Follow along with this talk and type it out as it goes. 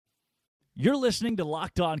You're listening to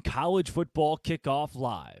Locked On College Football Kickoff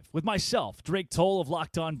Live with myself, Drake Toll of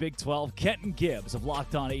Locked On Big 12, Kenton Gibbs of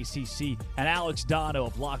Locked On ACC, and Alex Dono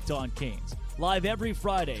of Locked On Canes. Live every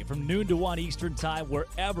Friday from noon to 1 Eastern Time,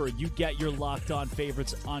 wherever you get your Locked On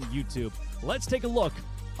favorites on YouTube. Let's take a look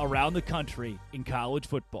around the country in college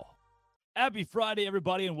football. Happy Friday,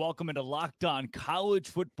 everybody, and welcome into Locked On College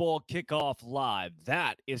Football Kickoff Live.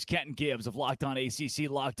 That is Kenton Gibbs of Locked On ACC,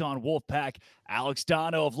 Locked On Wolfpack, Alex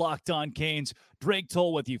Dono of Locked On Canes, Drake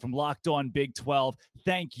Toll with you from Locked On Big 12.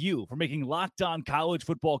 Thank you for making Locked On College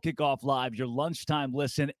Football Kickoff Live your lunchtime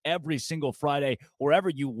listen every single Friday, wherever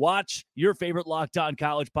you watch your favorite Locked On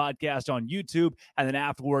College podcast on YouTube, and then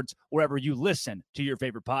afterwards, wherever you listen to your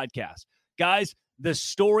favorite podcast. Guys, the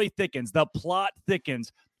story thickens, the plot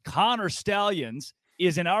thickens. Connor Stallions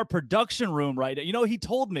is in our production room right now. You know, he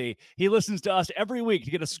told me he listens to us every week to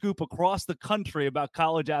get a scoop across the country about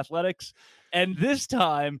college athletics. And this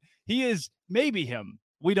time, he is, maybe him,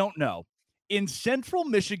 we don't know, in Central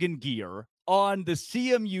Michigan gear on the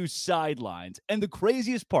CMU sidelines. And the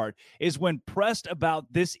craziest part is when pressed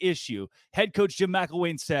about this issue, head coach Jim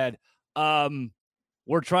McElwain said,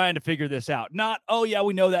 we're trying to figure this out. Not, oh, yeah,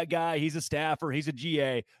 we know that guy. He's a staffer. He's a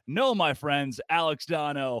GA. No, my friends, Alex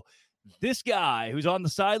Dono, this guy who's on the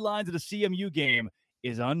sidelines of the CMU game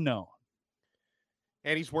is unknown.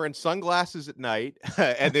 And he's wearing sunglasses at night,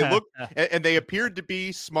 and they look, and they appeared to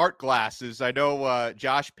be smart glasses. I know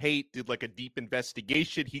Josh Pate did like a deep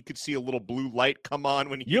investigation. He could see a little blue light come on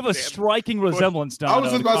when he. You have a striking resemblance, Dono. I was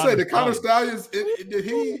just about to say, the Connor Stallions, did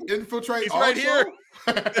he infiltrate? He's also? right here.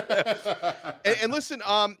 and listen,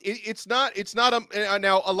 it's not.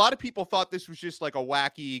 Now a lot of people thought this was just like a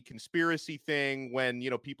wacky conspiracy thing when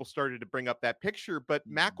people started to bring up that picture, but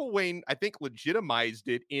McElwain, I think, legitimized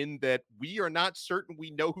it in that we are not certain we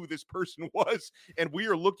know who this person was, and we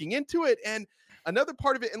are looking into it. And another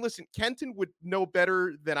part of it, and listen, Kenton would know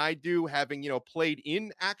better than I do, having played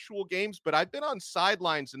in actual games, but I've been on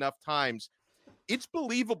sidelines enough times. It's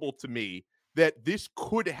believable to me that this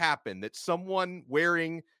could happen, that someone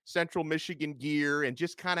wearing Central Michigan gear and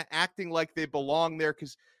just kind of acting like they belong there,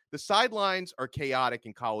 because the sidelines are chaotic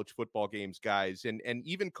in college football games, guys. And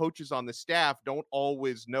even coaches on the staff don't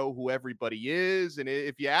always know who everybody is. And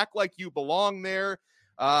if you act like you belong there,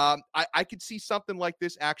 I could see something like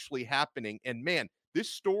this actually happening. And man, this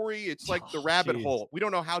story, it's like the rabbit hole. We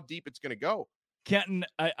don't know how deep it's going to go. Kenton,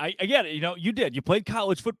 I get it. You played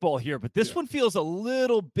college football here, but this one feels a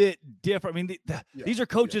little bit different. I mean, these are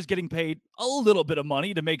coaches getting paid a little bit of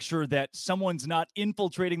money to make sure that someone's not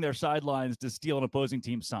infiltrating their sidelines to steal an opposing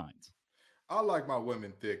team's signs. I like my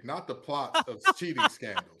women thick, not the plots of cheating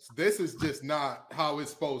scandals. This is just not how it's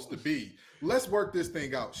supposed to be. Let's work this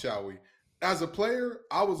thing out, shall we? As a player,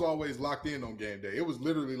 I was always locked in on game day. It was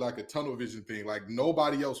literally like a tunnel vision thing. Like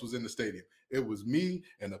nobody else was in the stadium. It was me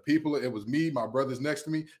and the people. It was me, my brothers next to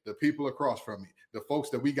me, the people across from me, the folks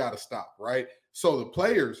that we got to stop, right? So the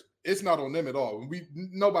players, it's not on them at all.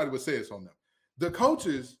 Nobody would say it's on them. The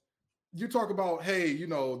coaches, you talk about, hey,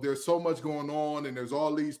 there's so much going on and there's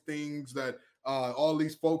all these things that all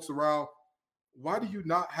these folks around. Why do you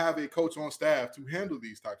not have a coach on staff to handle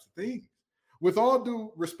these types of things? With all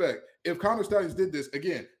due respect, if Connor Stallions did this,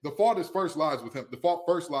 again, the fault first lies with him. The fault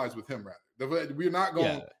first lies with him, rather. We're not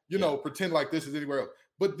going to, pretend like this is anywhere else.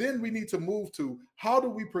 But then we need to move to, how do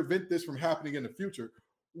we prevent this from happening in the future?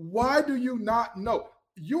 Why do you not know?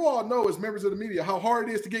 You all know as members of the media how hard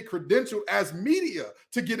it is to get credentialed as media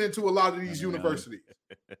to get into a lot of these universities.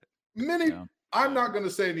 I'm not going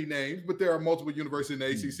to say any names, but there are multiple universities in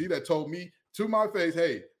the ACC that told me to my face,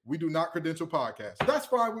 hey, we do not credential podcasts. That's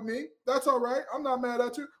fine with me. That's all right. I'm not mad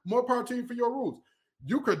at you. More power to you for your rules.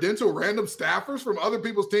 You credential random staffers from other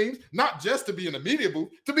people's teams, not just to be in the media booth,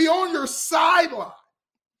 to be on your sideline.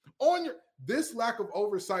 This lack of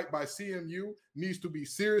oversight by CMU needs to be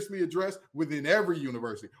seriously addressed within every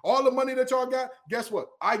university. All the money that y'all got, guess what?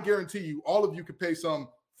 I guarantee you, all of you could pay some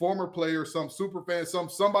former player, some super fan,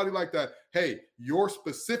 somebody like that. Hey, your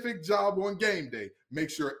specific job on game day, make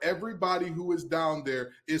sure everybody who is down there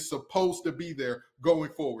is supposed to be there going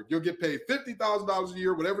forward. You'll get paid $50,000 a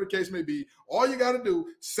year, whatever the case may be. All you got to do,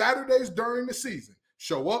 Saturdays during the season,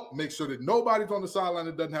 show up, make sure that nobody's on the sideline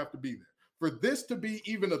that doesn't have to be there. For this to be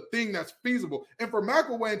even a thing that's feasible, and for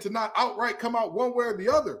McElwain to not outright come out one way or the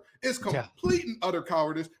other, is complete and utter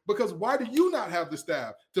cowardice, because why do you not have the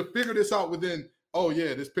staff to figure this out within, oh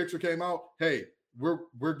yeah, this picture came out, hey,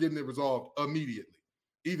 we're getting it resolved immediately.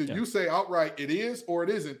 Either you say outright it is or it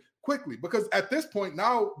isn't, quickly, because at this point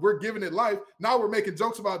now we're giving it life. Now we're making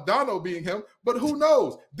jokes about Dono being him, but who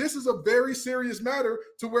knows? This is a very serious matter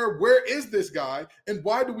to where is this guy and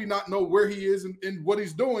why do we not know where he is and what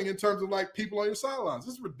he's doing in terms of like people on your sidelines?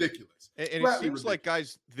 This is ridiculous. And it seems like,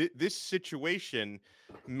 guys, this situation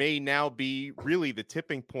may now be really the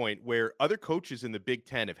tipping point where other coaches in the Big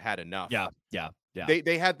Ten have had enough. Yeah.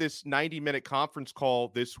 They had this 90-minute conference call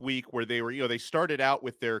this week where they were, they started out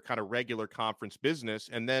with their kind of regular conference business,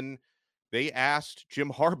 and then they asked Jim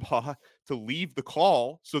Harbaugh to leave the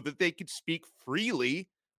call so that they could speak freely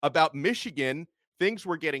about Michigan. Things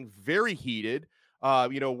were getting very heated.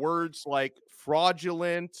 Words like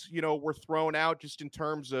fraudulent, were thrown out just in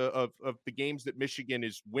terms of the games that Michigan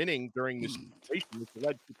is winning during this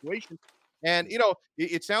alleged situation. And,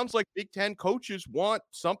 it sounds like Big Ten coaches want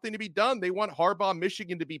something to be done. They want Harbaugh,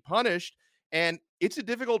 Michigan to be punished. And it's a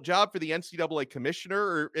difficult job for the NCAA commissioner,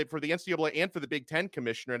 or for the NCAA and for the Big Ten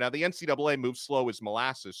commissioner. Now, the NCAA moves slow as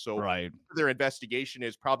molasses. So their investigation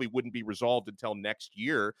probably wouldn't be resolved until next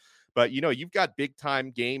year. But, you've got big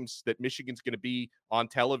time games that Michigan's going to be on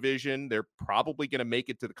television. They're probably going to make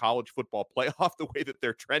it to the college football playoff the way that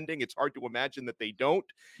they're trending. It's hard to imagine that they don't.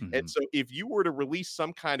 And so if you were to release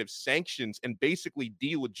some kind of sanctions and basically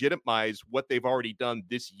delegitimize what they've already done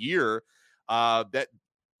this year,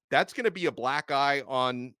 that's going to be a black eye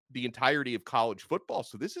on the entirety of college football.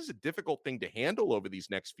 So this is a difficult thing to handle over these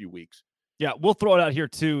next few weeks. Yeah, we'll throw it out here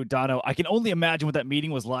too, Dono. I can only imagine what that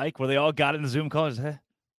meeting was like, where they all got in the Zoom call and said, hey,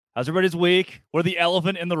 how's everybody's week? Where the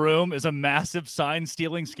elephant in the room is a massive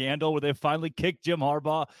sign-stealing scandal where they finally kicked Jim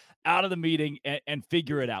Harbaugh out of the meeting and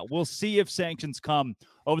figure it out. We'll see if sanctions come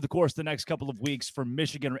over the course of the next couple of weeks for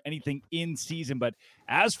Michigan or anything in season. But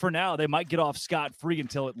as for now, they might get off scot-free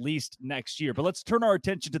until at least next year. But let's turn our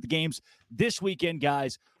attention to the games this weekend,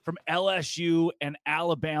 guys, from LSU and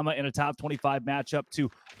Alabama in a top 25 matchup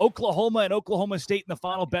to Oklahoma and Oklahoma State in the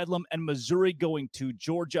final bedlam, and Missouri going to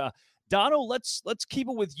Georgia. Dono, let's keep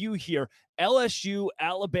it with you here. LSU,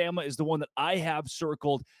 Alabama is the one that I have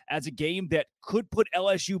circled as a game that could put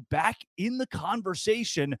LSU back in the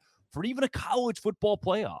conversation for even a college football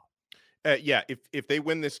playoff. If they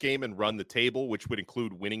win this game and run the table, which would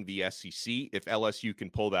include winning the SEC, if LSU can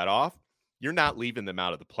pull that off, you're not leaving them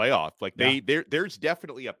out of the playoff. Like there's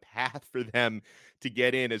definitely a path for them to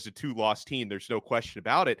get in as a 2-loss team. There's no question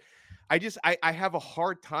about it. I have a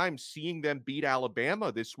hard time seeing them beat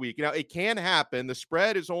Alabama this week. Now, it can happen. The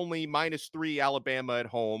spread is only -3 Alabama at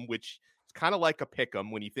home, which is kind of like a pick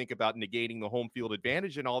 'em when you think about negating the home field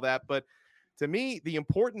advantage and all that. But to me, the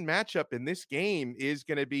important matchup in this game is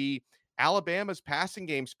going to be Alabama's passing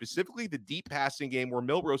game, specifically the deep passing game where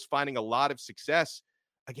Milroe's finding a lot of success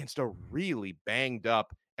against a really banged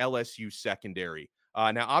up LSU secondary.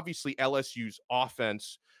 Now, obviously, LSU's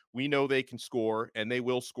offense, we know they can score, and they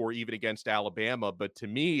will score even against Alabama. But to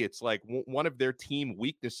me, it's like one of their team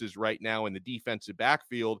weaknesses right now in the defensive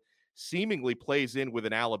backfield seemingly plays in with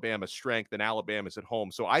an Alabama strength, and Alabama's at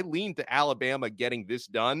home. So I lean to Alabama getting this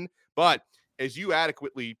done. But as you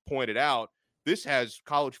adequately pointed out, this has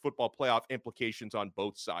college football playoff implications on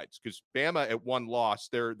both sides, because Bama at one loss,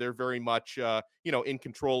 they're very much in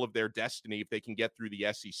control of their destiny if they can get through the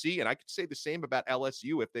SEC. And I could say the same about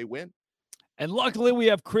LSU if they win. And luckily, we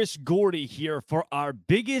have Chris Gordy here for our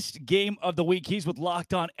biggest game of the week. He's with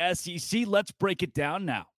Locked On SEC. Let's break it down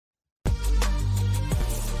now.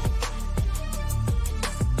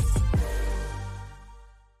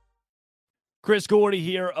 Chris Gordy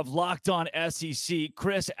here of Locked On SEC.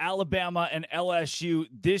 Chris, Alabama and LSU,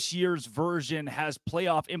 this year's version has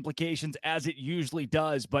playoff implications as it usually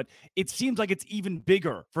does, but it seems like it's even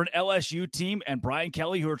bigger for an LSU team and Brian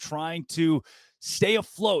Kelly, who are trying to stay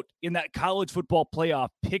afloat in that college football playoff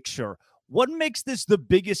picture. What makes this the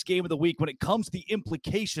biggest game of the week when it comes to the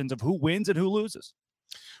implications of who wins and who loses?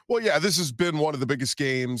 Well, yeah, this has been one of the biggest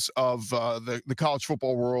games of the college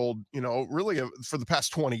football world, really for the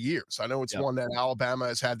past 20 years. I know it's one that Alabama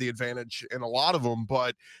has had the advantage in a lot of them,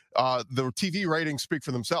 but the TV ratings speak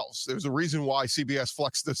for themselves. There's a reason why CBS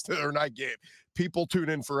flexed this to their night game. People tune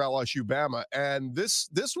in for LSU Bama, and this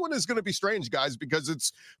one is going to be strange, guys, because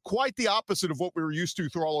it's quite the opposite of what we were used to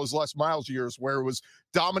through all those Les Miles years, where it was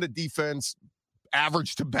dominant defense,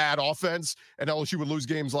 average to bad offense, and LSU would lose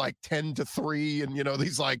games like 10-3 and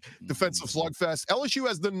these like defensive slugfest. LSU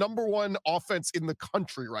has the number one offense in the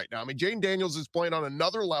country right now. I mean, Jane Daniels is playing on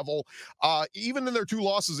another level. Even in their 2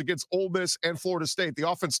 losses against Ole Miss and Florida State, the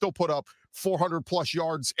offense still put up 400 plus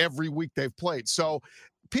yards every week they've played. So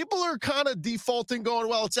people are kind of defaulting, going,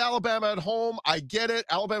 well, it's Alabama at home. I get it.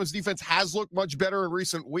 Alabama's defense has looked much better in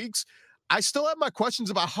recent weeks. I still have my questions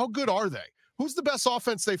about how good are they? Who's the best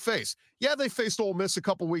offense they face? Yeah, they faced Ole Miss a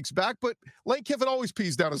couple weeks back, but Lane Kiffin always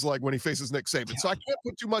pees down his leg when he faces Nick Saban. So I can't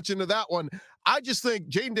put too much into that one. I just think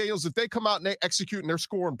Jaden Daniels, if they come out and they execute and they're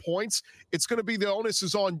scoring points, it's going to be the onus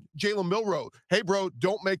is on Jalen Milroe. Hey, bro,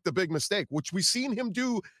 don't make the big mistake, which we've seen him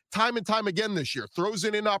do time and time again this year. Throws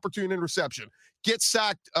in inopportune interception, gets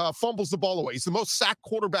sacked, fumbles the ball away. He's the most sacked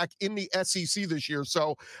quarterback in the SEC this year.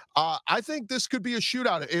 So I think this could be a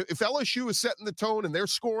shootout. If LSU is setting the tone and they're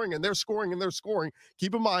scoring and they're scoring and they're scoring,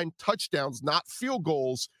 keep in mind touchdowns, not field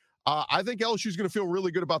goals. I think LSU is going to feel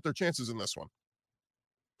really good about their chances in this one.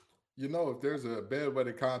 You know, if there's a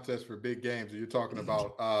bedwetting contest for big games, and you're talking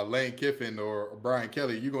about Lane Kiffin or Brian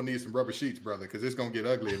Kelly, you're going to need some rubber sheets, brother, because it's going to get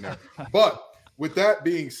ugly in there. But with that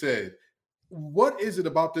being said, what is it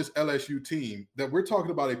about this LSU team that we're talking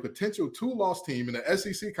about a potential 2-loss team in the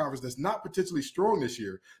SEC conference that's not potentially strong this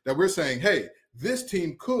year, that we're saying, hey, this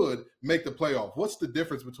team could make the playoff? What's the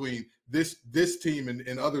difference between this team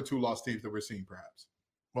and other 2-loss teams that we're seeing perhaps?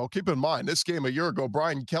 Well, keep in mind, this game a year ago,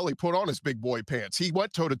 Brian Kelly put on his big boy pants. He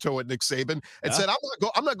went toe-to-toe at Nick Saban and said,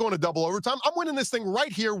 I'm not going to double overtime. I'm winning this thing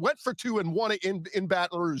right here. Went for 2 and won it in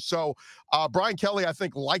Baton Rouge. So Brian Kelly, I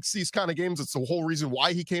think, likes these kind of games. It's the whole reason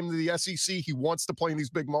why he came to the SEC. He wants to play in these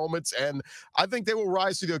big moments, and I think they will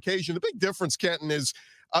rise to the occasion. The big difference, Kenton, is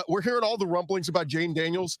we're hearing all the rumblings about Jaden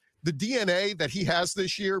Daniels. The DNA that he has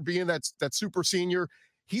this year, being that super senior,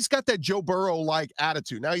 he's got that Joe Burrow-like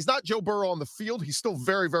attitude. Now, he's not Joe Burrow on the field. He's still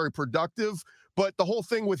very, very productive. But the whole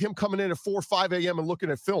thing with him coming in at 4 or 5 a.m. and looking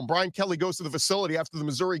at film, Brian Kelly goes to the facility after the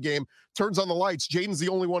Missouri game, turns on the lights. Jaden's the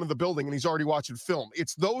only one in the building, and he's already watching film.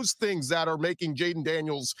 It's those things that are making Jaden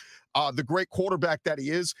Daniels the great quarterback that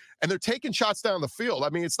he is. And they're taking shots down the field. I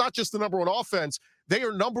mean, it's not just the number one offense. They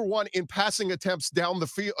are number one in passing attempts down the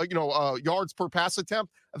field, yards per pass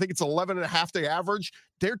attempt. I think it's 11.5 they average.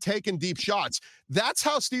 They're taking deep shots. That's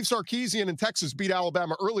how Steve Sarkisian in Texas beat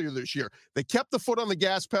Alabama earlier this year. They kept the foot on the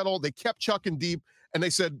gas pedal. They kept chucking deep, and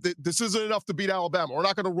they said, this isn't enough to beat Alabama. We're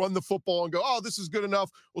not going to run the football and go, oh, this is good enough.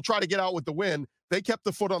 We'll try to get out with the win. They kept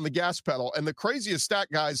the foot on the gas pedal. And the craziest stat,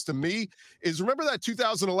 guys, to me, is remember that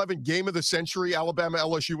 2011 game of the century,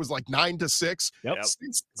 Alabama-LSU was like 9-6? Yep.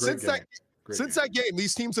 Since that game,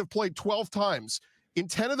 these teams have played 12 times. In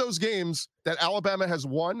 10 of those games that Alabama has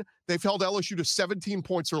won, they've held LSU to 17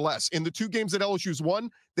 points or less. In the 2 games that LSU's won,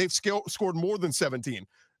 they've scored more than 17.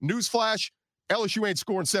 Newsflash, LSU ain't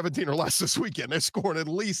scoring 17 or less this weekend. They're scoring at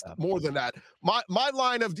least more than that. My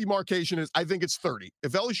line of demarcation is I think it's 30.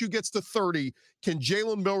 If LSU gets to 30, can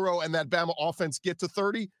Jalen Milroe and that Bama offense get to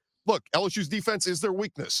 30? Look, LSU's defense is their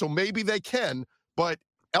weakness, so maybe they can, but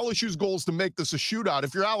LSU's goal is to make this a shootout.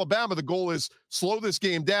 If you're Alabama, the goal is slow this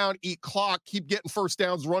game down, eat clock, keep getting first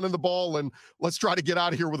downs, running the ball, and let's try to get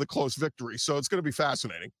out of here with a close victory. So it's going to be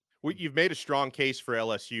fascinating. Well, you've made a strong case for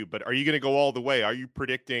LSU, but are you going to go all the way? Are you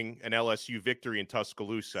predicting an LSU victory in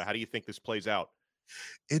Tuscaloosa? How do you think this plays out?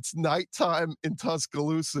 It's nighttime in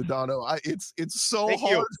Tuscaloosa, Dono. It's so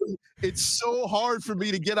hard. It's so hard for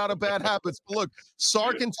me to get out of bad habits. But look,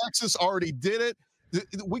 Sark in Texas already did it.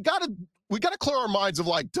 We got to clear our minds of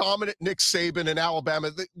like dominant Nick Saban and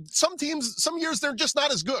Alabama. Some teams, some years they're just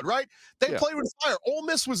not as good, right? They played with fire. Ole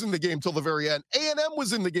Miss was in the game till the very end. A&M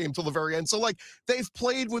was in the game till the very end. So like they've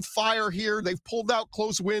played with fire here. They've pulled out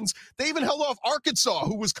close wins. They even held off Arkansas,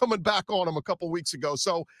 who was coming back on them a couple weeks ago.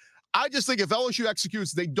 So I just think if LSU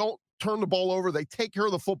executes, they don't turn the ball over. They take care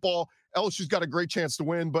of the football. LSU's got a great chance to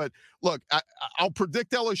win. But look, I'll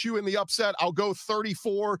predict LSU in the upset. I'll go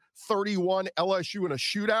 34-31 LSU in a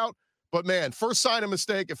shootout. But, man, first sign of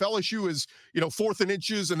mistake, if LSU is, 4th and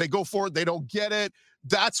inches and they go for it, they don't get it.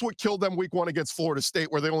 That's what killed them week 1 against Florida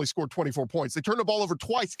State, where they only scored 24 points. They turned the ball over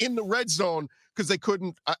twice in the red zone because they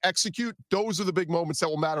couldn't execute. Those are the big moments that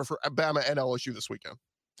will matter for Bama and LSU this weekend.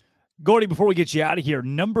 Gordy, before we get you out of here,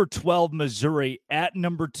 number 12, Missouri at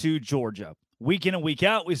number 2, Georgia. Week in and week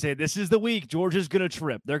out, we say this is the week Georgia's going to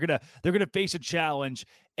trip. They're going to face a challenge.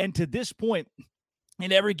 And to this point,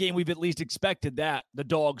 in every game, we've at least expected that the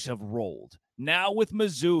Dogs have rolled. Now with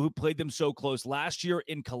Mizzou, who played them so close last year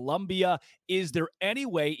in Columbia, is there any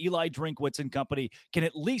way Eli Drinkwitz and company can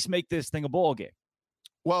at least make this thing a ball game?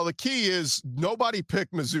 Well, the key is nobody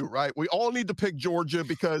picked Mizzou, right? We all need to pick Georgia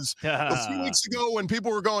because a few weeks ago when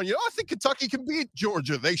people were going, I think Kentucky can beat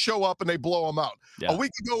Georgia, they show up and they blow them out. Yeah. A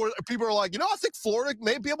week ago, people are like, I think Florida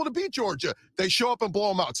may be able to beat Georgia. They show up and blow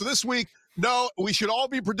them out. So this week, No, we should all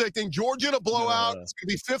be predicting Georgia to blow out. It's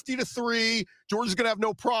going to be 50-3. Georgia's going to have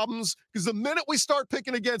no problems because the minute we start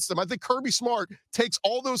picking against them, I think Kirby Smart takes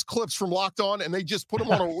all those clips from Locked On and they just put them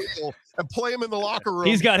on a reel and play them in the locker room.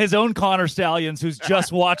 He's got his own Connor Stallions who's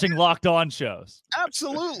just watching Locked On shows.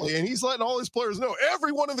 Absolutely. And he's letting all his players know,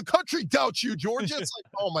 everyone in the country doubts you, Georgia. It's like,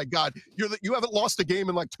 oh my God, you haven't lost a game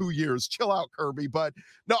in like 2 years. Chill out, Kirby. But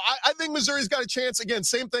no, I think Missouri's got a chance. Again,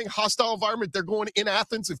 same thing, hostile environment. They're going in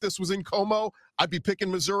Athens. If this was in Como, I'd be picking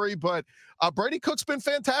Missouri. But Brady Cook's been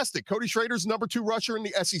fantastic. Cody Schrader's number 2 rusher in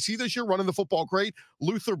the SEC this year, running the football great.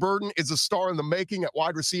 Luther Burden is a star in the making at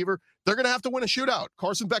wide receiver. They're going to have to win a shootout.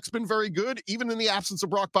 Carson Beck's been very good. Even in the absence of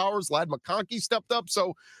Brock Bowers, Ladd McConkey stepped up.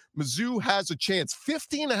 So Mizzou has a chance.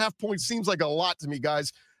 15.5 points seems like a lot to me,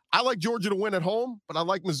 guys. I like Georgia to win at home, but I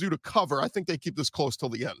like Mizzou to cover. I think they keep this close till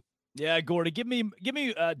the end. Yeah, Gordy, give me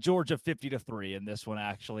Georgia 50-3 in this one,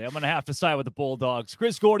 actually. I'm going to have to side with the Bulldogs.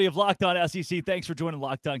 Chris Gordy of Locked On SEC, thanks for joining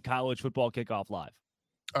Locked On College Football Kickoff Live.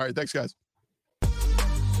 All right, thanks, guys.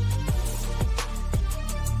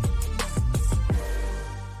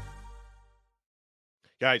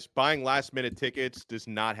 Guys, buying last-minute tickets does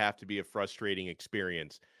not have to be a frustrating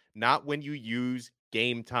experience. Not when you use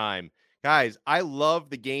Game Time. Guys, I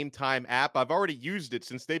love the Game Time app. I've already used it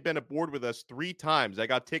since they've been aboard with us 3 times. I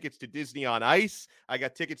got tickets to Disney on Ice. I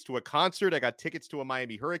got tickets to a concert. I got tickets to a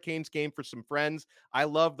Miami Hurricanes game for some friends. I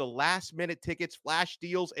love the last-minute tickets, flash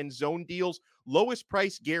deals, and zone deals. Lowest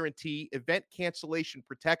price guarantee, event cancellation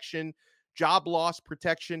protection, job loss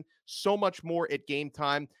protection, so much more at Game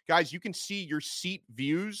Time. Guys, you can see your seat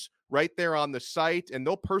views right there on the site, and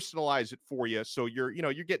they'll personalize it for you. So you're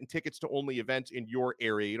getting tickets to only events in your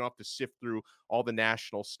area. You don't have to sift through all the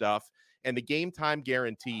national stuff. And the Game Time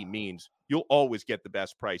guarantee means you'll always get the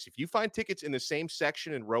best price. If you find tickets in the same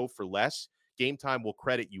section and row for less, Game Time will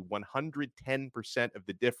credit you 110% of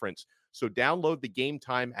the difference. So download the Game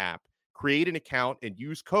Time app, create an account, and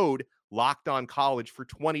use code LOCKEDONCollege for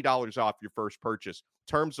 $20 off your first purchase.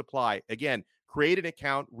 Terms apply. Again, create an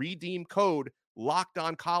account, redeem code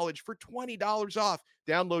LOCKEDONCollege for $20 off.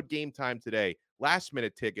 Download Game Time today. Last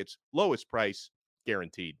minute tickets, lowest price,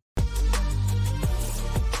 guaranteed.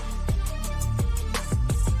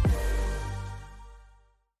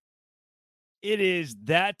 It is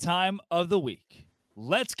that time of the week.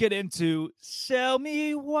 Let's get into Sell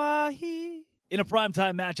Me Why. In a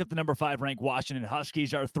primetime matchup, the number 5 ranked Washington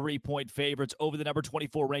Huskies are 3-point favorites over the number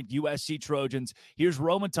 24 ranked USC Trojans. Here's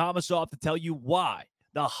Roman Tomasoff to tell you why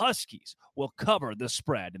the Huskies will cover the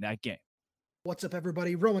spread in that game. What's up,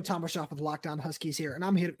 everybody? Roman Tomasoff with Locked On Huskies here, and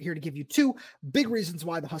I'm here to give you 2 big reasons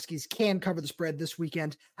why the Huskies can cover the spread this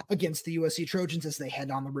weekend against the USC Trojans as they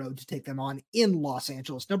head on the road to take them on in Los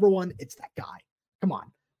Angeles. Number 1, it's that guy. Come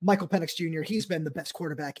on. Michael Penix Jr., he's been the best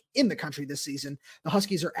quarterback in the country this season. The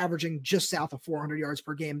Huskies are averaging just south of 400 yards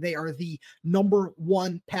per game. They are the number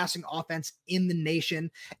 1 passing offense in the nation.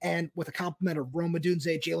 And with a complement of Rome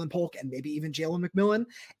Odunze, Jalen Polk, and maybe even Jalen McMillan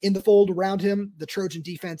in the fold around him, the Trojan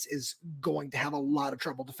defense is going to have a lot of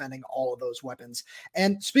trouble defending all of those weapons.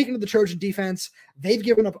 And speaking of the Trojan defense, they've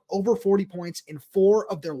given up over 40 points in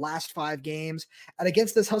 4 of their last 5 games. And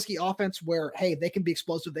against this Husky offense where, hey, they can be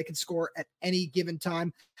explosive, they can score at any given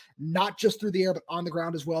time, not just through the air, but on the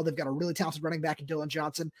ground as well. They've got a really talented running back in Dylan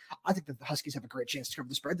Johnson. I think that the Huskies have a great chance to cover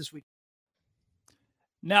the spread this week.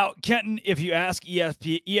 Now, Kenton, if you ask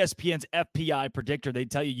ESPN's FPI predictor, they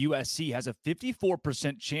tell you USC has a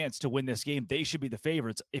 54% chance to win this game. They should be the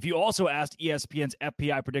favorites. If you also asked ESPN's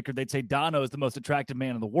FPI predictor, they'd say Dono is the most attractive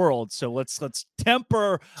man in the world. So let's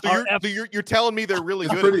temper. So you're telling me they're really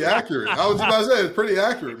good. Pretty accurate. I was about to say it's pretty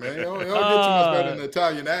accurate, man. You don't get too much better than the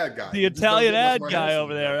Italian ad guy. The Italian ad guy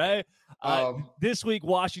over there, right? This week,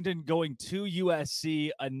 Washington going to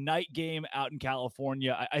USC, a night game out in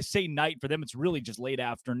California. I say night for them. It's really just late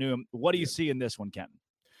afternoon. What do you see in this one, Kenton?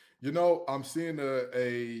 You know, I'm seeing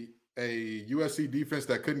a USC defense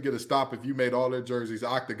that couldn't get a stop if you made all their jerseys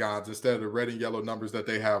octagons instead of the red and yellow numbers that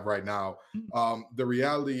they have right now. The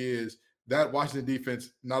reality is that Washington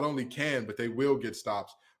defense not only can, but they will get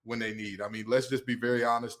stops when they need. I mean, let's just be very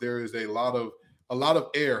honest. There is a lot of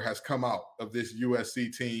air has come out of this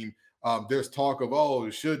USC team. There's talk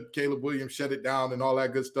of, should Caleb Williams shut it down and all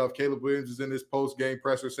that good stuff. Caleb Williams is in his post-game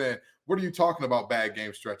presser saying, what are you talking about bad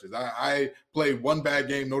game stretches? I played 1 bad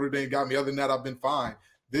game. Notre Dame got me. Other than that, I've been fine.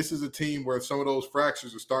 This is a team where some of those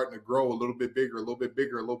fractures are starting to grow a little bit bigger, a little bit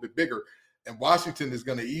bigger, a little bit bigger. And Washington is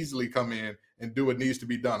going to easily come in and do what needs to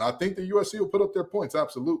be done. I think the USC will put up their points,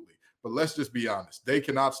 absolutely. But let's just be honest. They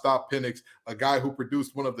cannot stop Penix, a guy who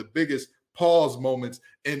produced one of the biggest pause moments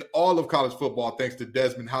in all of college football thanks to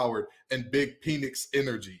Desmond Howard and Big Penix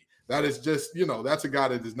energy. That is just, that's a guy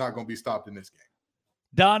that is not going to be stopped in this game.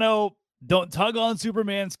 Dono, don't tug on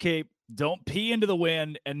Superman's cape. Don't pee into the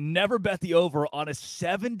wind, and never bet the over on a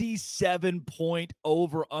 77-point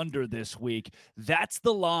over-under this week. That's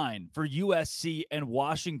the line for USC and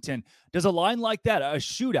Washington. Does a line like that, a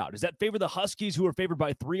shootout, does that favor the Huskies, who are favored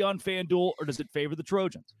by 3 on FanDuel, or does it favor the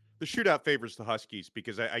Trojans? The shootout favors the Huskies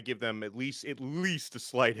because I give them at least a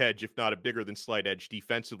slight edge, if not a bigger than slight edge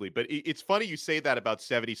defensively. But it's funny you say that about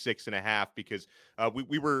 76.5 because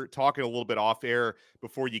we were talking a little bit off air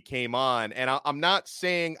before you came on. And I'm not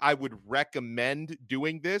saying I would recommend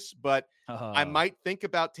doing this, but I might think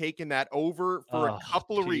about taking that over for a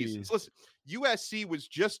couple of reasons. Listen, USC was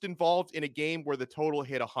just involved in a game where the total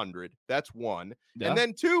hit 100. That's one. Yeah. And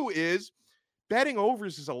then 2 is betting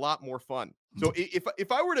overs is a lot more fun. So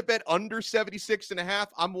if I were to bet under 76.5,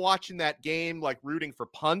 I'm watching that game like rooting for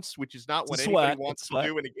punts, which is not what anybody wants to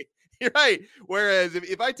do in a game. You're right. Whereas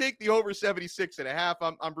if I take the over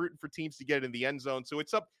 76.5, I'm rooting for teams to get in the end zone. So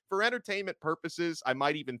it's up for entertainment purposes. I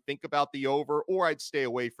might even think about the over, or I'd stay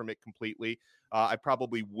away from it completely. I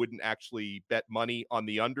probably wouldn't actually bet money on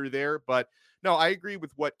the under there. But no, I agree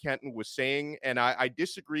with what Kenton was saying, and I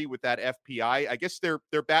disagree with that FPI. I guess they're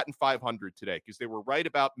batting 500 today because they were right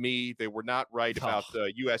about me. They were not right about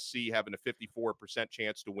USC having a 54%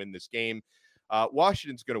 chance to win this game.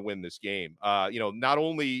 Washington's going to win this game. Not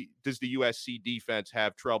only does the USC defense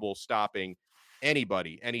have trouble stopping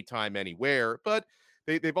anybody, anytime, anywhere, but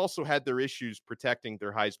they've also had their issues protecting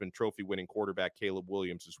their Heisman Trophy winning quarterback, Caleb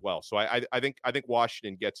Williams, as well. So I think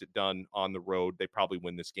Washington gets it done on the road. They probably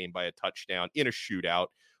win this game by a touchdown in a shootout,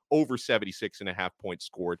 over 76.5 points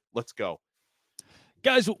scored. Let's go.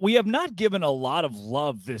 Guys, we have not given a lot of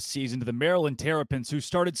love this season to the Maryland Terrapins, who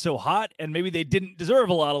started so hot, and maybe they didn't deserve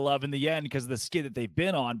a lot of love in the end because of the skid that they've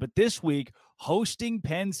been on. But this week, hosting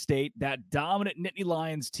Penn State, that dominant Nittany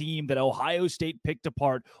Lions team that Ohio State picked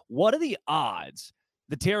apart, what are the odds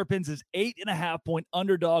the Terrapins is 8.5-point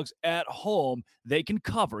underdogs at home? They can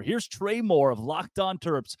cover. Here's Trey Moore of Locked On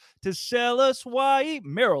Terps to sell us why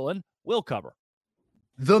Maryland will cover.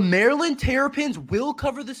 The Maryland Terrapins will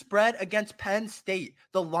cover the spread against Penn State.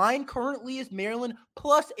 The line currently is Maryland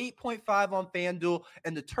plus 8.5 on FanDuel,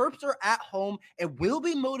 and the Terps are at home and will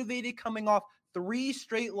be motivated coming off 3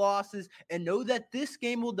 straight losses, and know that this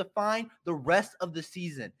game will define the rest of the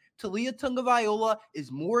season. Talia Tungavailoa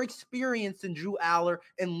is more experienced than Drew Aller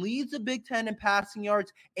and leads the Big Ten in passing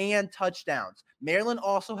yards and touchdowns. Maryland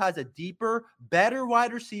also has a deeper, better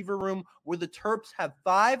wide receiver room where the Terps have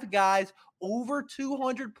 5 guys over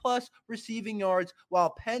 200-plus receiving yards,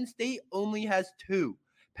 while Penn State only has 2.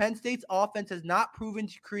 Penn State's offense has not proven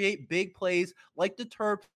to create big plays like the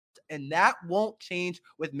Terps, and that won't change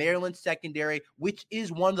with Maryland's secondary, which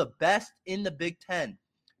is one of the best in the Big Ten.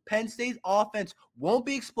 Penn State's offense won't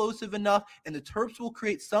be explosive enough, and the Terps will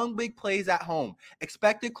create some big plays at home.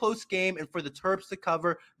 Expect a close game and for the Terps to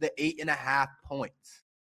cover the 8.5 points.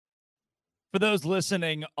 For those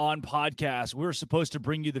listening on podcast, we were supposed to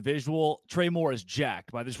bring you the visual. Trey Moore is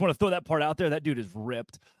jacked, but I just want to throw that part out there. That dude is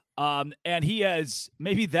ripped. And he has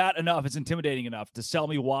maybe that enough. It's intimidating enough to sell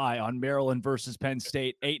me why on Maryland versus Penn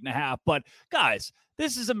State 8.5. But guys,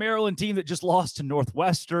 this is a Maryland team that just lost to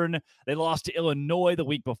Northwestern. They lost to Illinois the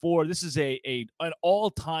week before. This is an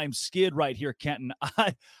all-time skid right here, Kenton.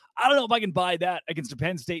 I don't know if I can buy that against a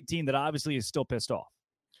Penn State team that obviously is still pissed off.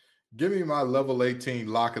 Give me my level 18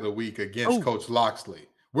 lock of the week against Coach Loxley.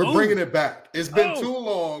 We're bringing it back. It's been too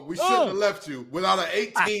long. We shouldn't have left you without an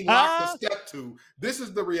 18 lock to step to. This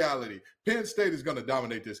is the reality. Penn State is going to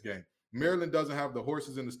dominate this game. Maryland doesn't have the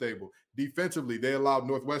horses in the stable. Defensively, they allowed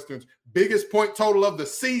Northwestern's biggest point total of the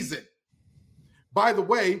season. By the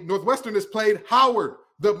way, Northwestern has played Howard,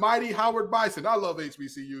 the mighty Howard Bison. I love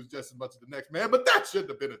HBCUs just as much as the next man, but that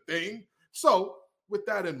shouldn't have been a thing. So with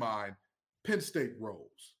that in mind, Penn State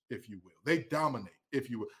rolls, if you will. They dominate, if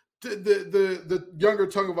you will. The younger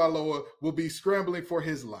Tungavailoa will be scrambling for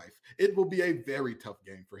his life. It will be a very tough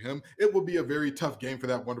game for him. It will be a very tough game for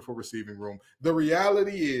that wonderful receiving room. The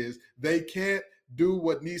reality is they can't do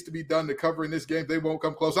what needs to be done to cover in this game. They won't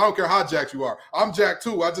come close. I don't care how jacked you are. I'm jacked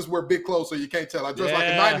too. I just wear big clothes so you can't tell. I dress like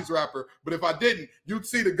a 90s rapper, but if I didn't, you'd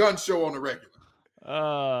see the gun show on the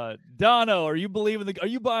regular. Dono, are you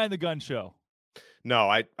buying the gun show? No,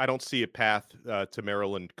 I don't see a path to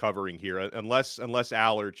Maryland covering here unless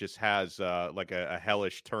Aller just has like a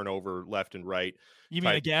hellish turnover left and right. You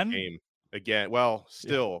mean again? Game. Again. Well,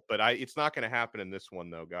 still, but it's not going to happen in this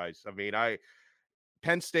one though, guys. I mean,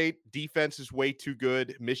 Penn State defense is way too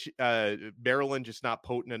good. Maryland just not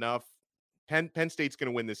potent enough. Penn State's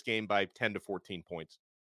going to win this game by 10 to 14 points.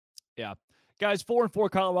 Yeah. Guys,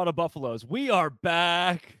 4-4 Colorado Buffaloes. We are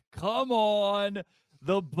back. Come on.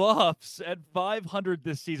 The Buffs at 500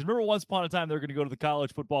 this season. Remember, once upon a time, they were going to go to the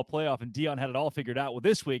college football playoff, and Dion had it all figured out. Well,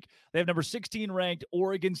 this week, they have number 16 ranked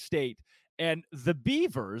Oregon State, and the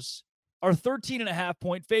Beavers are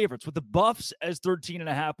 13.5-point favorites, with the Buffs as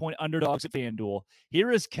 13.5-point underdogs at FanDuel.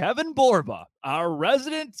 Here is Kevin Borba, our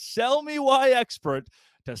resident Sell Me Why expert,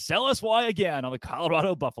 to sell us why again on the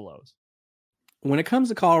Colorado Buffaloes. When it comes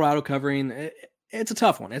to Colorado covering, it's a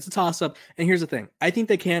tough one. It's a toss-up. And here's the thing. I think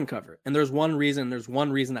they can cover. And there's one reason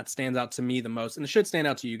that stands out to me the most, and it should stand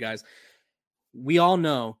out to you guys. We all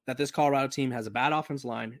know that this Colorado team has a bad offensive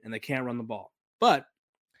line and they can't run the ball. But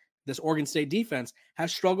this Oregon State defense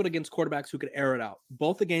has struggled against quarterbacks who could air it out.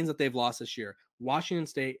 Both the games that they've lost this year, Washington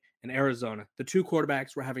State and Arizona, the two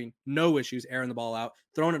quarterbacks were having no issues airing the ball out,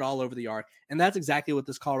 throwing it all over the yard. And that's exactly what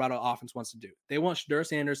this Colorado offense wants to do. They want Shedeur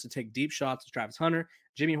Sanders to take deep shots to Travis Hunter,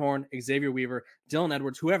 Jimmy Horn, Xavier Weaver, Dylan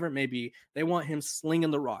Edwards, whoever it may be. They want him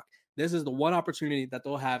slinging the rock. This is the one opportunity that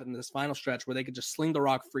they'll have in this final stretch where they could just sling the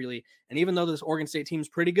rock freely. And even though this Oregon State team is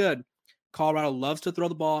pretty good, Colorado loves to throw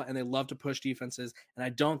the ball and they love to push defenses. And I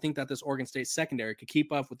don't think that this Oregon State secondary could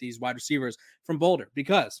keep up with these wide receivers from Boulder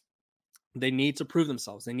because they need to prove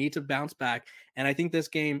themselves. They need to bounce back. And I think this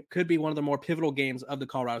game could be one of the more pivotal games of the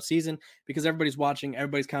Colorado season because everybody's watching,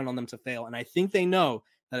 everybody's counting on them to fail. And I think they know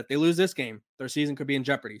that if they lose this game, their season could be in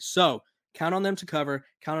jeopardy. So count on them to cover,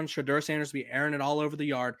 count on Shedeur Sanders to be airing it all over the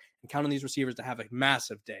yard, and count on these receivers to have a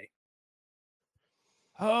massive day.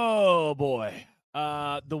 Oh, boy.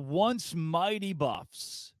 The once mighty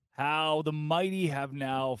Buffs, how the mighty have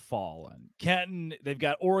now fallen. Kenton, they've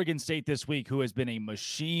got Oregon State this week, who has been a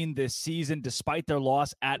machine this season, despite their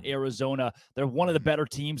loss at Arizona. They're one of the better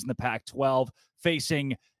teams in the Pac-12,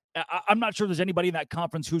 facing I'm not sure there's anybody in that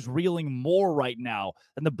conference who's reeling more right now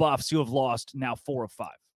than the Buffs, who have lost now 4 of 5.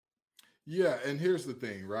 Yeah, and here's the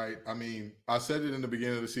thing, right? I mean, I said it in the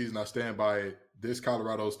beginning of the season. I stand by it. This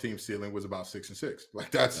Colorado's team ceiling was about 6-6.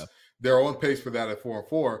 Like they're on pace for that at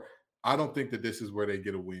 4-4. I don't think that this is where they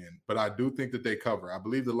get a win, but I do think that they cover. I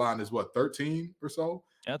believe the line is 13 or so.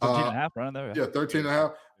 Yeah, 13.5 right there. Yeah,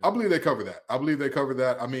 13.5. I believe they cover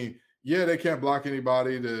that. I mean, yeah, they can't block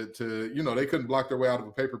anybody to they couldn't block their way out of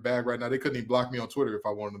a paper bag right now. They couldn't even block me on Twitter if I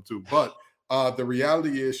wanted them to. But the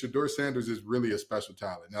reality is Shedeur Sanders is really a special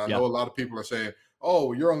talent. Now, I know a lot of people are saying,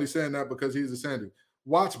 oh, you're only saying that because he's a Sanders.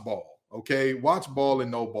 Watch ball, okay? Watch ball and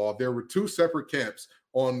no ball. There were two separate camps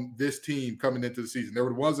on this team coming into the season. There were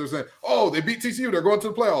the ones that were saying, oh, they beat TCU, they're going to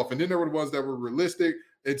the playoff. And then there were the ones that were realistic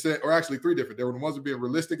and said, or actually three different. There were the ones that were being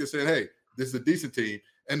realistic and said, hey, this is a decent team.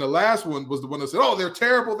 And the last one was the one that said, oh, they're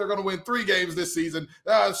terrible. They're going to win 3 games this season.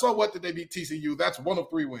 So what did they beat TCU? That's 1 of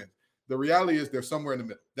 3 wins. The reality is they're somewhere in the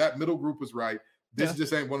middle. That middle group was right. This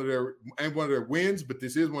just ain't one of their wins, but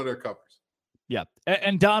this is one of their covers. Yeah.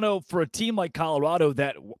 And Dono, for a team like Colorado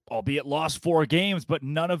that, albeit lost 4 games, but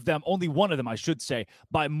only one of them, I should say,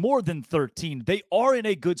 by more than 13, they are in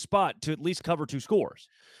a good spot to at least cover 2 scores.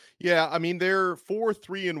 Yeah, I mean, they're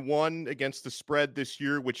 4-3-1 against the spread this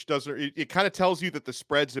year, which it kind of tells you that the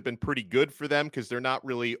spreads have been pretty good for them because they're not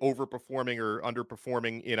really overperforming or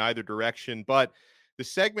underperforming in either direction. But the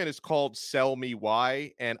segment is called Sell Me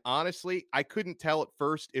Why. And honestly, I couldn't tell at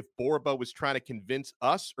first if Borba was trying to convince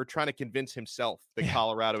us or trying to convince himself that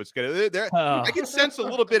Colorado is going to. I could sense a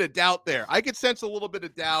little bit of doubt there.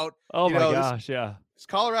 Oh, my gosh, This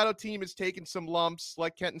Colorado team has taken some lumps.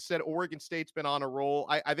 Like Kenton said, Oregon State's been on a roll.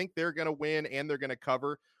 I think they're going to win and they're going to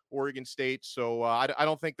cover Oregon State. So I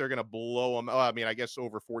don't think they're going to blow them. I mean, I guess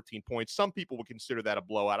over 14 points. Some people would consider that a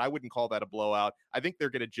blowout. I wouldn't call that a blowout. I think they're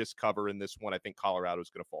going to just cover in this one. I think Colorado is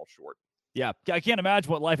going to fall short. Yeah, I can't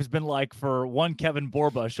imagine what life has been like for one Kevin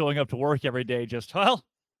Borba showing up to work every day. Just,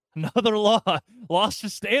 another loss to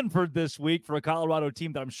Stanford this week for a Colorado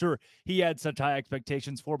team that I'm sure he had such high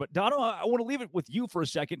expectations for. But Dono, I want to leave it with you for a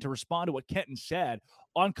second to respond to what Kenton said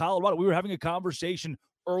on Colorado. We were having a conversation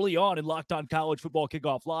early on in Locked On College Football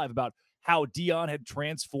Kickoff Live about how Dion had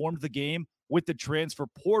transformed the game with the transfer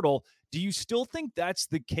portal. Do you still think that's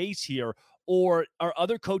the case here, or are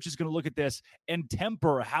other coaches going to look at this and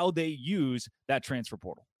temper how they use that transfer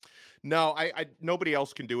portal? No, I nobody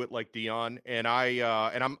else can do it like Dion, and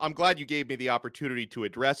I'm glad you gave me the opportunity to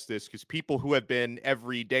address this because people who have been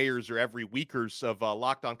everydayers or every weekers of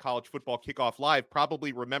Locked On College Football Kickoff Live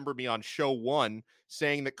probably remember me on show 1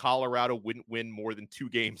 saying that Colorado wouldn't win more than 2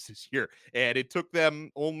 games this year, and it took them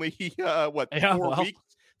only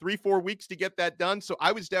 4 weeks to get that done. So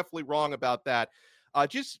I was definitely wrong about that.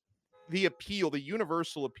 Just the appeal, the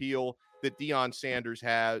universal appeal that Deion Sanders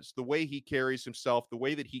has, the way he carries himself, the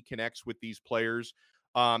way that he connects with these players.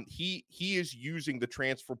 He is using the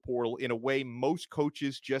transfer portal in a way most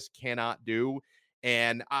coaches just cannot do.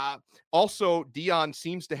 And also, Dion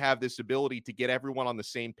seems to have this ability to get everyone on the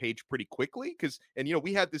same page pretty quickly.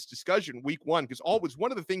 We had this discussion week one, because always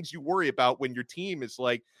one of the things you worry about when your team is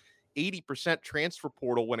like 80% transfer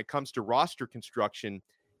portal when it comes to roster construction,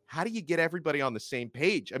 how do you get everybody on the same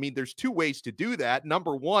page? I mean, there's two ways to do that.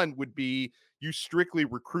 Number one would be you strictly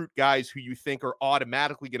recruit guys who you think are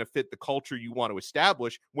automatically going to fit the culture you want to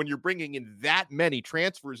establish. When you're bringing in that many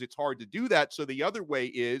transfers, it's hard to do that. So the other way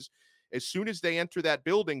is, as soon as they enter that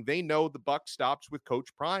building, they know the buck stops with Coach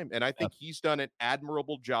Prime. And I think he's done an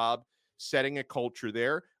admirable job setting a culture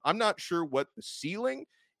there. I'm not sure what the ceiling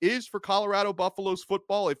is for Colorado Buffaloes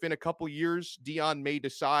football. If in a couple years Dion may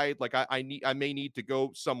decide like I may need to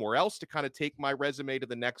go somewhere else to kind of take my resume to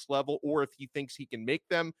the next level, or if he thinks he can make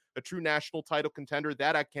them a true national title contender,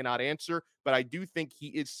 that I cannot answer. But I do think he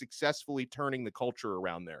is successfully turning the culture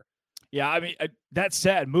around there. Yeah, I mean, that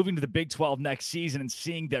said, moving to the Big 12 next season and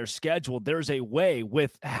seeing their schedule, there's a way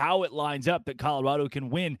with how it lines up that Colorado can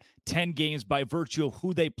win 10 games by virtue of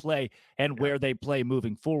who they play and where they play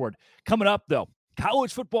moving forward. Coming up, though,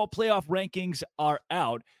 college football playoff rankings are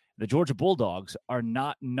out. The Georgia Bulldogs are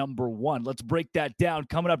not number one. Let's break that down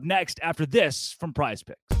coming up next after this from Prize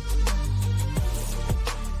Picks.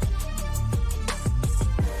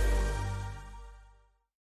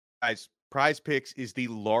 Guys, Prize Picks is the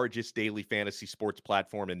largest daily fantasy sports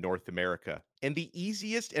platform in North America and the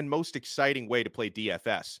easiest and most exciting way to play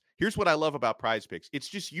DFS. Here's what I love about Prize Picks. It's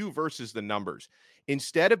just you versus the numbers.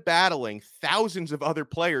 Instead of battling thousands of other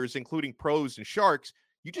players, including pros and sharks,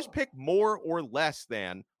 you just pick more or less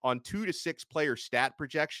than on 2 to 6 player stat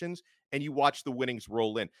projections, and you watch the winnings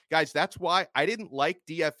roll in. Guys, that's why I didn't like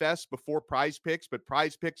DFS before Prize Picks, but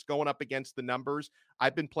Prize Picks going up against the numbers.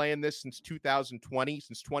 I've been playing this since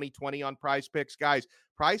 2020 on Prize Picks. Guys,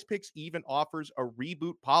 Prize Picks even offers a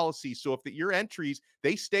reboot policy. So if your entries,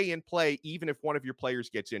 they stay in play even if one of your players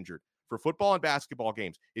gets injured. For football and basketball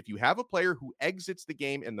games, if you have a player who exits the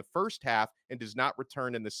game in the first half and does not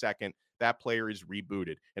return in the second, that player is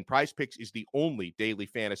rebooted. And Prize Picks is the only daily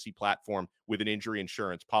fantasy platform with an injury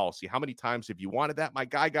insurance policy. How many times have you wanted that? My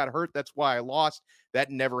guy got hurt. That's why I lost.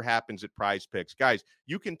 That never happens at Prize Picks. Guys,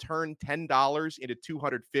 you can turn $10 into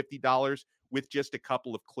 $250 with just a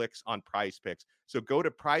couple of clicks on Prize Picks. So go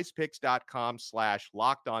to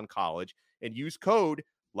prizepicks.com/lockedoncollege and use code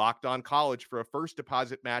Locked On College for a first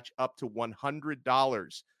deposit match up to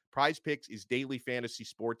 $100. Prize Picks is daily fantasy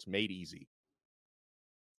sports made easy.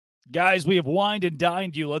 Guys, we have wined and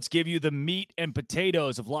dined you. Let's give you the meat and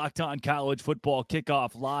potatoes of Locked On College Football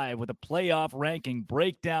Kickoff Live with a playoff ranking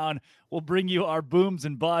breakdown. We'll bring you our booms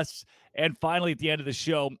and busts. And finally, at the end of the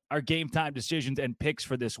show, our game time decisions and picks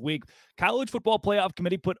for this week. College Football Playoff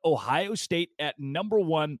Committee put Ohio State at number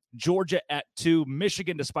 1, Georgia at 2,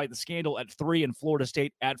 Michigan, despite the scandal, at 3, and Florida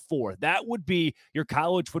State at 4. That would be your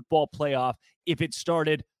college football playoff if it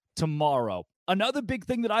started tomorrow. Another big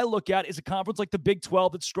thing that I look at is a conference like the Big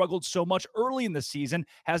 12 that struggled so much early in the season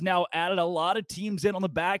has now added a lot of teams in on the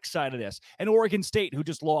backside of this. And Oregon State, who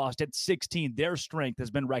just lost at 16, their strength has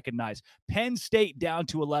been recognized. Penn State down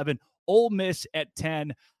to 11, Ole Miss at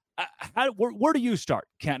 10. Where do you start,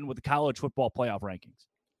 Kenton, with the college football playoff rankings?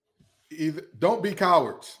 Don't be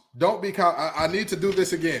cowards. Don't be cowards. I need to do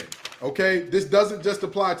this again. Okay, this doesn't just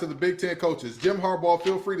apply to the Big Ten coaches. Jim Harbaugh,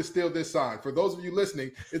 feel free to steal this sign. For those of you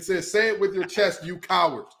listening, it says, "Say it with your chest, you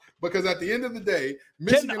cowards." Because at the end of the day,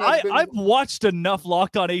 Michigan I've watched enough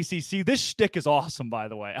Locked On ACC. This shtick is awesome, by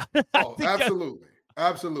the way. Oh, absolutely.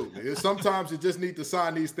 Absolutely. Sometimes you just need to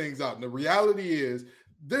sign these things out. And the reality is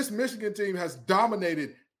this Michigan team has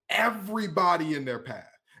dominated everybody in their path.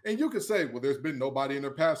 And you could say, well, there's been nobody in their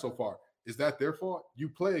path so far. Is that their fault? You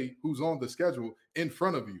play who's on the schedule in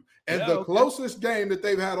front of you. And the closest game that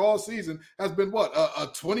they've had all season has been what? A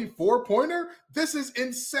 24-pointer? This is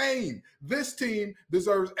insane. This team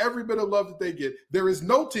deserves every bit of love that they get. There is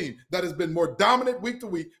no team that has been more dominant week to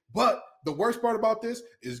week. But the worst part about this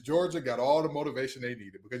is Georgia got all the motivation they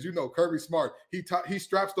needed because, Kirby Smart, he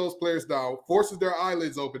straps those players down, forces their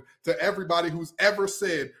eyelids open to everybody who's ever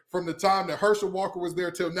said from the time that Herschel Walker was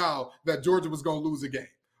there till now that Georgia was going to lose a game.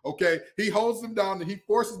 Okay, he holds them down and he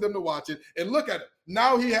forces them to watch it. And look at it.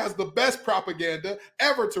 Now he has the best propaganda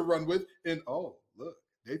ever to run with. And oh, look,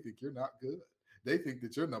 they think you're not good. They think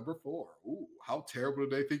that you're number 4. Ooh, how terrible do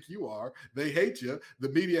they think you are? They hate you. The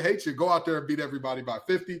media hates you. Go out there and beat everybody by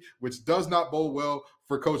 50, which does not bode well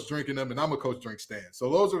for Coach Drink and them. And I'm a Coach Drink stan. So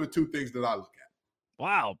those are the two things that I look at.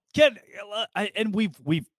 Wow, Ken, and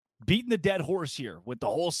we've beaten the dead horse here with the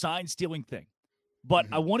whole sign stealing thing. but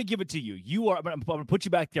I want to give it to you. I'm going to put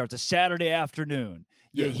you back there. It's a Saturday afternoon.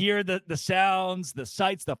 You hear the sounds, the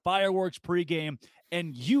sights, the fireworks pregame,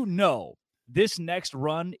 and this next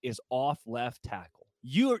run is off left tackle.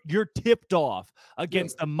 You're tipped off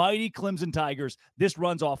against the mighty Clemson Tigers. This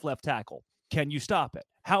run's off left tackle. Can you stop it?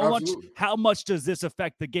 How much does this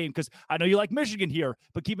affect the game? Because I know you like Michigan here,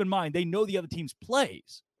 but keep in mind they know the other team's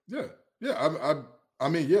plays. Yeah. I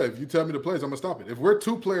mean, if you tell me the plays, I'm gonna stop it. If we're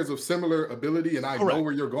two players of similar ability and I know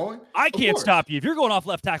where you're going, I can't stop you. If you're going off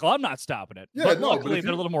left tackle, I'm not stopping it. Yeah, but luckily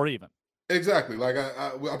they're a little more even. Exactly. Like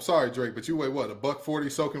I'm sorry, Drake, but you weigh what?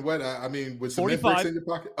 $140 soaking wet? I mean, with some 45 in your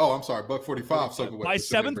pocket. Oh, I'm sorry, $145 soaking wet. By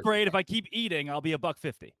 7th grade, if I keep eating, I'll be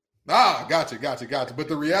 $150. Gotcha. But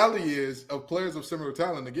the reality is, of players of similar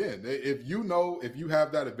talent, again, if you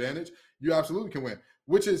have that advantage, you absolutely can win.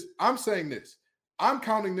 Which is, I'm saying this. I'm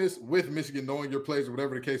counting this with Michigan knowing your plays or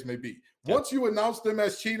whatever the case may be. Once you announce them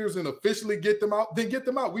as cheaters and officially get them out, then get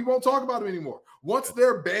them out. We won't talk about them anymore. Once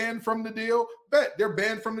they're banned from the deal, they're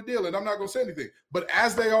banned from the deal, and I'm not going to say anything. But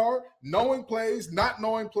as they are, knowing plays, not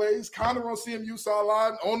knowing plays, Connor on CMU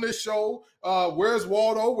sideline, on this show, where's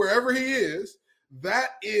Waldo, wherever he is, that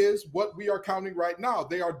is what we are counting right now.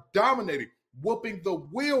 They are dominating, whooping the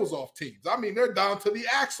wheels off teams. I mean, they're down to the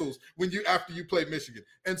axles after you play Michigan.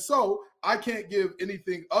 And so I can't give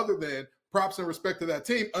anything other than props and respect to that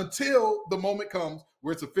team until the moment comes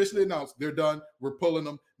where it's officially announced they're done. We're pulling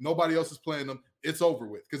them. Nobody else is playing them. It's over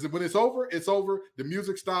with. Because when it's over, it's over. The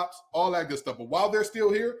music stops, all that good stuff. But while they're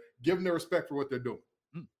still here, give them their respect for what they're doing.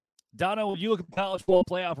 Donna, when you look at the college football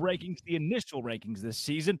playoff rankings, the initial rankings this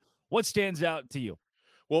season, what stands out to you?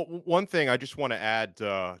 Well, one thing I just want to add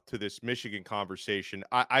to this Michigan conversation,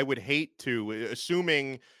 I would hate to,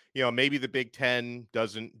 assuming, maybe the Big Ten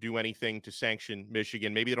doesn't do anything to sanction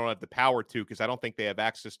Michigan. Maybe they don't have the power to, because I don't think they have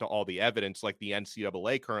access to all the evidence like the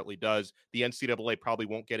NCAA currently does. The NCAA probably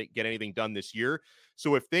won't get anything done this year.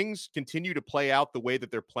 So if things continue to play out the way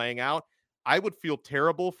that they're playing out, I would feel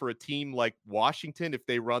terrible for a team like Washington if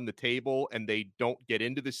they run the table and they don't get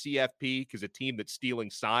into the CFP, because a team that's stealing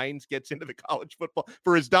signs gets into the college football.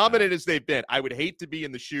 For as dominant as they've been, I would hate to be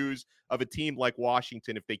in the shoes of a team like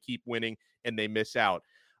Washington if they keep winning and they miss out.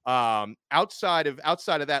 Outside of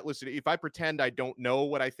that, listen, if I pretend I don't know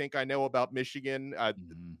what I think I know about Michigan,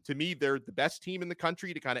 to me, they're the best team in the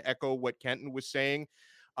country, to kind of echo what Kenton was saying.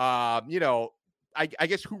 I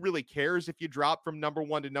guess who really cares if you drop from number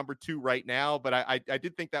 1 to number 2 right now? But I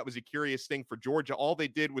did think that was a curious thing for Georgia. All they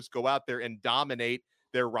did was go out there and dominate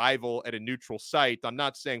their rival at a neutral site. I'm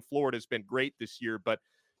not saying Florida's been great this year, but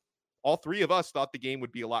all three of us thought the game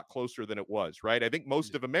would be a lot closer than it was, right? I think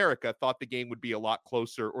most of America thought the game would be a lot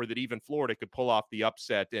closer, or that even Florida could pull off the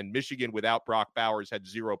upset, and Michigan without Brock Bowers had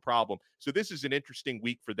zero problem. So this is an interesting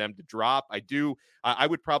week for them to drop. I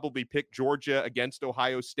would probably pick Georgia against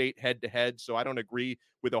Ohio State head-to-head, so I don't agree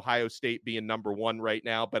with Ohio State being number 1 right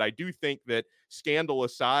now, but I do think that, scandal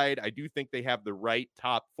aside, I do think they have the right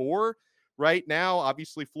top 4 right now.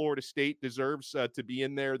 Obviously, Florida State deserves to be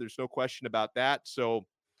in there. There's no question about that. So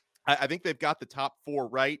I think they've got the top 4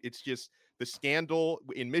 right. It's just the scandal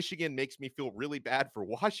in Michigan makes me feel really bad for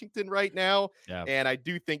Washington right now. Yeah. And I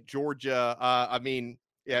do think Georgia,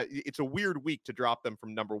 it's a weird week to drop them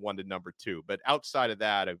from number 1 to number 2. But outside of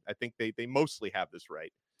that, I think they mostly have this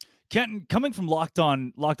right. Kenton, coming from Locked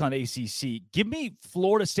On ACC, give me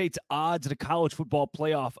Florida State's odds at a college football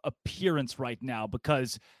playoff appearance right now,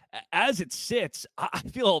 because as it sits, I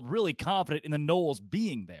feel really confident in the Noles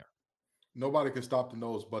being there. Nobody can stop the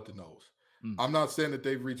Noles but the Noles. I'm not saying that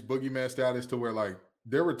they've reached boogeyman status to where, like,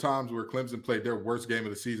 there were times where Clemson played their worst game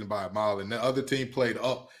of the season by a mile, and the other team played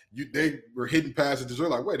up. They were hitting passes. They're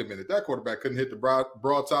like, wait a minute, that quarterback couldn't hit the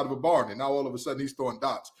broadside of a barn, and now all of a sudden he's throwing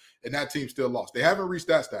dots, and that team still lost. They haven't reached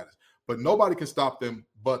that status, but nobody can stop them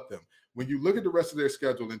but them. When you look at the rest of their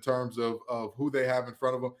schedule in terms of who they have in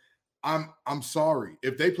front of them, I'm sorry.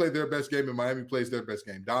 If they play their best game and Miami plays their best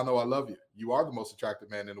game, Dono, I love you. You are the most attractive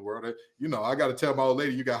man in the world. I got to tell my old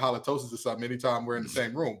lady you got halitosis or something anytime we're in the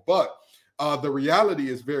same room. But the reality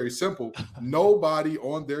is very simple. Nobody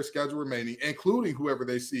on their schedule remaining, including whoever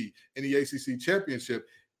they see in the ACC championship,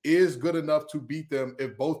 is good enough to beat them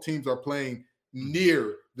if both teams are playing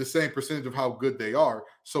near the same percentage of how good they are.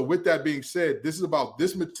 So with that being said, this is about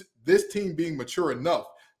this team being mature enough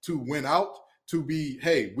to win out, to be,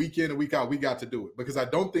 hey, week in and week out, we got to do it. Because I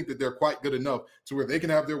don't think that they're quite good enough to where they can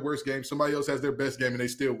have their worst game, somebody else has their best game, and they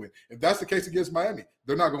still win. If that's the case against Miami,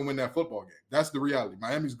 they're not going to win that football game. That's the reality.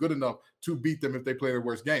 Miami's good enough to beat them if they play their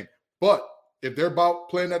worst game. But if they're about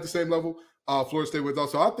playing at the same level, Florida State wins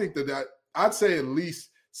also. I think that I'd say at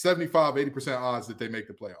least 75, 80% odds that they make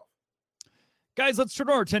the playoff. Guys, let's turn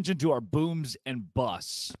our attention to our booms and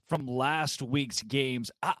busts from last week's games.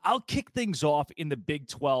 I'll kick things off in the Big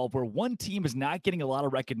 12, where one team is not getting a lot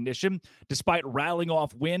of recognition despite rattling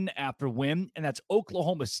off win after win, and that's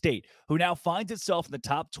Oklahoma State, who now finds itself in the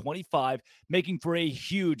top 25, making for a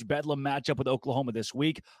huge Bedlam matchup with Oklahoma this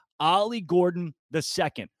week. Ollie Gordon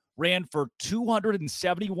II ran for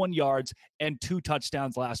 271 yards and 2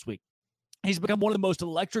 touchdowns last week. He's become one of the most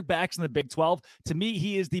electric backs in the Big 12. To me,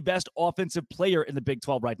 he is the best offensive player in the Big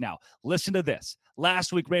 12 right now. Listen to this.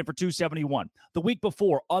 Last week ran for 271. The week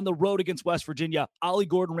before, on the road against West Virginia, Ollie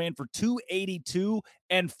Gordon ran for 282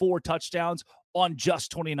 and 4 touchdowns on just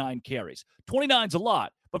 29 carries. 29's a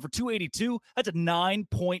lot, but for 282, that's a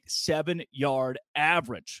 9.7 yard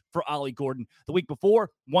average for Ollie Gordon. The week before,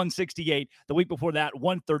 168. The week before that,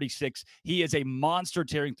 136. He is a monster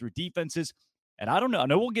tearing through defenses. And I don't know. I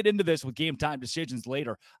know we'll get into this with game time decisions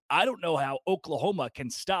later. I don't know how Oklahoma can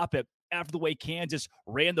stop it after the way Kansas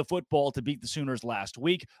ran the football to beat the Sooners last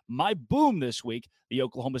week. My boom this week, the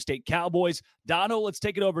Oklahoma State Cowboys. Dono, let's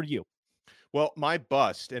take it over to you. Well, my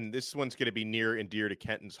bust, and this one's going to be near and dear to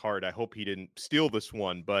Kenton's heart. I hope he didn't steal this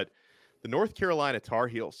one, but the North Carolina Tar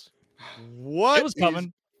Heels. What? It was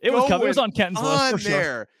coming. It was coming. It was on Kenton's list for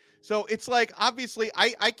sure. So it's like, obviously,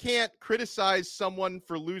 I can't criticize someone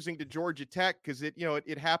for losing to Georgia Tech because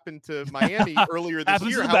it happened to Miami earlier this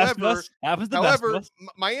year. However,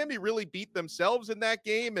 Miami really beat themselves in that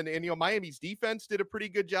game, and Miami's defense did a pretty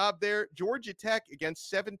good job there. Georgia Tech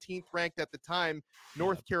against 17th ranked at the time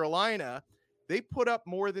North Carolina, they put up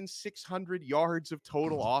more than 600 yards of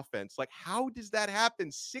total offense. Like, how does that happen?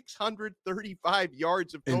 635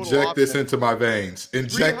 yards of total offense. Inject this into my veins.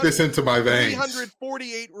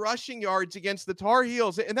 348 rushing yards against the Tar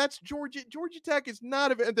Heels. And that's Georgia. Georgia Tech is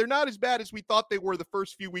they're not as bad as we thought they were the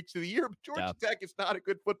first few weeks of the year, but Georgia Tech is not a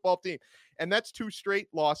good football team. And that's 2 straight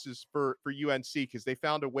losses for UNC because they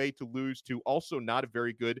found a way to lose to also not a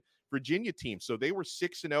very good Virginia team. So they were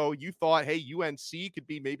 6-0. You thought, hey, UNC could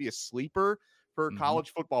be maybe a sleeper for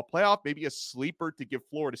college football playoff, maybe a sleeper to give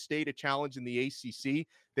Florida State a challenge in the ACC.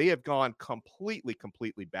 They have gone completely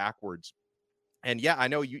backwards. And yeah, I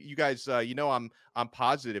know you guys, I'm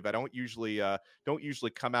positive. I don't usually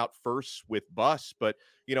come out first with bus, but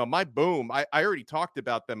my boom, I already talked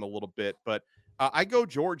about them a little bit, but I go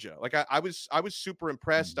Georgia. Like I was super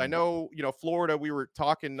impressed. I know, Florida, we were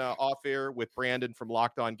talking off air with Brandon from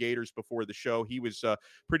Locked On Gators before the show. He was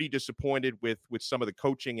pretty disappointed with some of the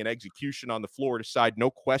coaching and execution on the Florida side. No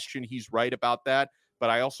question. He's right about that. But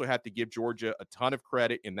I also have to give Georgia a ton of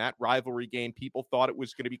credit in that rivalry game. People thought it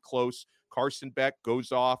was going to be close. Carson Beck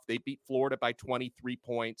goes off. They beat Florida by 23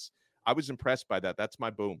 points. I was impressed by that. That's my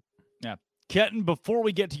boom. Yeah. Kenton, before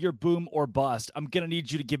we get to your boom or bust, I'm going to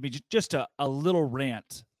need you to give me just a little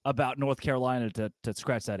rant about North Carolina to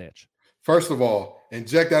scratch that itch. First of all,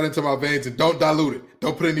 inject that into my veins and don't dilute it.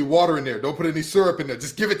 Don't put any water in there. Don't put any syrup in there.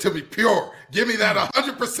 Just give it to me pure. Give me that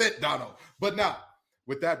 100%, Dono. But now,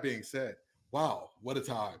 with that being said, wow, what a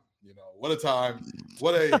time. What a time.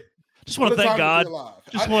 What a just want to thank God.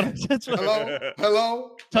 Just want to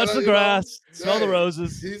hello. Touch the grass, smell the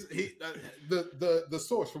roses. He's the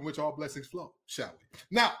source from which all blessings flow, shall we?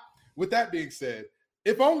 Now, with that being said,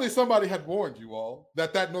 if only somebody had warned you all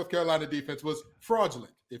that North Carolina defense was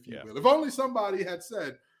fraudulent, if you will. If only somebody had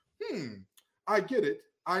said, I get it.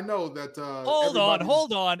 I know that.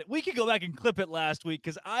 Hold on. We could go back and clip it last week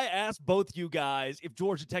because I asked both you guys if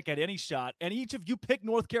Georgia Tech had any shot, and each of you picked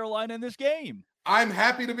North Carolina in this game. I'm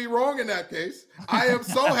happy to be wrong in that case. I am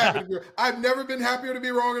so happy to be wrong. I've never been happier to be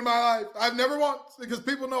wrong in my life. I've never once, because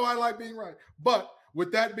people know I like being right. But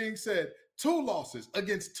with that being said, 2 losses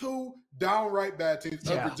against 2 downright bad teams.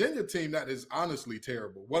 A Virginia team that is honestly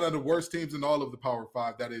terrible. One of the worst teams in all of the Power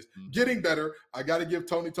 5 that is getting better. I got to give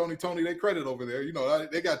Tony their credit over there.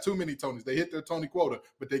 They got too many Tonys. They hit their Tony quota,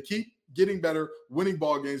 but they keep getting better, winning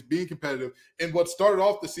ball games, being competitive. And what started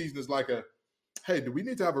off the season is like hey, do we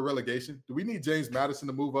need to have a relegation? Do we need James Madison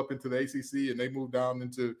to move up into the ACC and they move down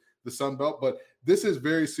into the Sun Belt? But this is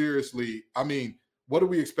very seriously, what do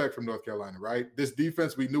we expect from North Carolina, right? This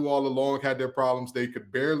defense we knew all along had their problems. They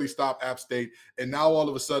could barely stop App State. And now all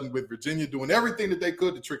of a sudden with Virginia doing everything that they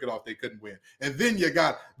could to trick it off, they couldn't win. And then you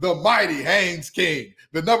got the mighty Haynes King,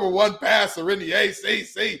 the number 1 passer in the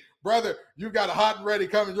ACC. Brother, you got a hot and ready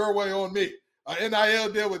coming your way on me. An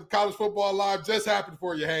NIL deal with College Football Live just happened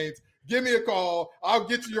for you, Haynes. Give me a call. I'll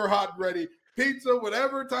get you your hot and ready. Pizza,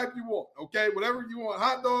 whatever type you want, okay? Whatever you want.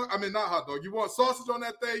 Hot dog, not hot dog. You want sausage on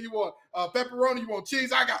that thing? You want pepperoni? You want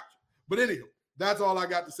cheese? I got you. But anywho, that's all I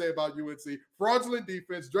got to say about UNC. Fraudulent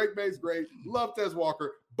defense. Drake May's great. Love Tez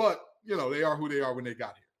Walker. But, they are who they are when they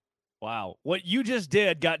got here. Wow. What you just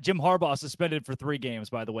did got Jim Harbaugh suspended for 3 games,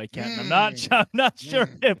 by the way, Kenton. I'm not sure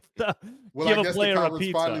if well, give I a guess player the a cowards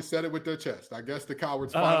pizza. finally said it with their chest. I guess the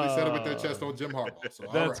cowards finally said it with their chest on Jim Harbaugh. So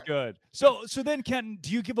That's good. So then, Kenton,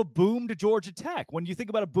 do you give a boom to Georgia Tech? When you think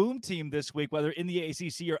about a boom team this week, whether in the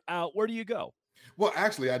ACC or out, where do you go? Well,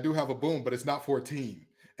 actually, I do have a boom, but it's not for a team.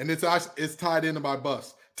 And it's tied into my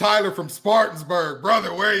bus. Tyler from Spartansburg.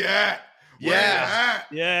 Brother, where you at? Yeah.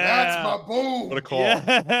 That's my boom. What a call.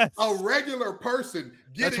 Yes. A regular person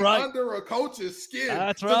getting under a coach's skin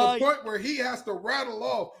to the point where he has to rattle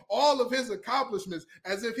off all of his accomplishments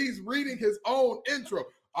as if he's reading his own intro.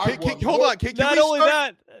 Hold on.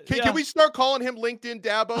 Can we start calling him LinkedIn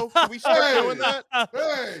Dabo? Can we start doing that?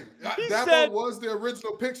 Hey, Dabo was the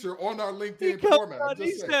original picture on our LinkedIn format.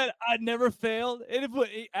 He said, I never failed. And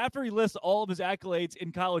after he lists all of his accolades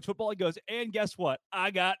in college football, he goes, and guess what?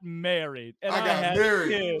 I got married. And I got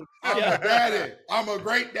married. Kids. I'm a daddy. I'm a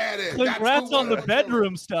great daddy. Congrats on the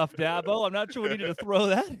bedroom stuff, Dabo. I'm not sure we needed to throw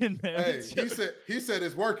that in there. Hey, he said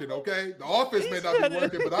it's working, okay? The offense may not be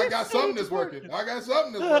working, but I got something that's working.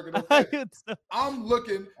 Okay? I'm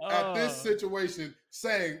looking at this situation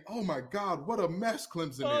saying, oh my God, what a mess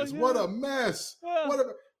Clemson is. Yeah. What a mess. Yeah.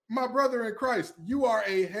 My brother in Christ, you are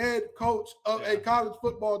a head coach of a college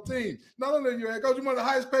football team. Not only are you a head coach, you're one of the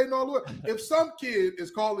highest paid in all the world. If some kid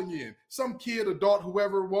is calling in, some kid, adult,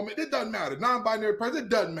 whoever, woman, it doesn't matter. Non-binary person, it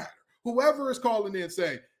doesn't matter. Whoever is calling in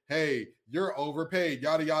saying, hey, you're overpaid,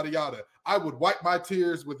 yada, yada, yada. I would wipe my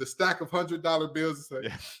tears with a stack of $100 bills and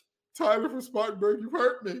say, Tyler from Spartanburg, you've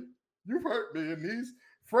hurt me. You've hurt me. And these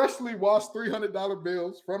freshly washed $300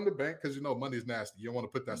 bills from the bank, because you know money's nasty. You don't want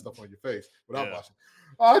to put that stuff on your face without washing.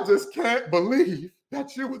 I just can't believe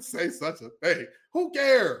that you would say such a thing. Who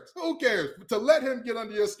cares? Who cares? To let him get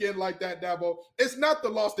under your skin like that, Dabo, it's not the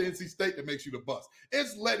loss to NC State that makes you the bust.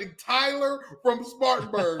 It's letting Tyler from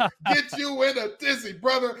Spartanburg get you in a dizzy,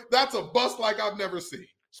 brother. That's a bust like I've never seen.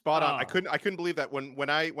 Spot on. I couldn't believe that when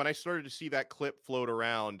I started to see that clip float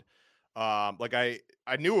around. Like I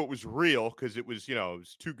knew it was real because it was, it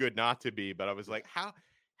was too good not to be, but I was like,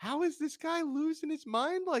 how is this guy losing his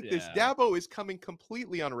mind like this? Dabo is coming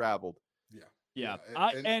completely unraveled. Yeah.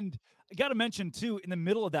 And I got to mention too, in the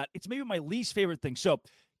middle of that, it's maybe my least favorite thing. So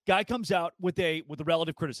guy comes out with a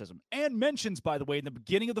relative criticism and mentions, by the way, in the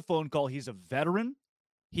beginning of the phone call, he's a veteran.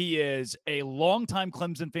 He is a longtime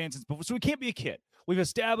Clemson fan since before, so he can't be a kid. We've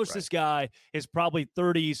established this guy is probably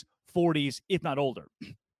 30s, 40s, if not older.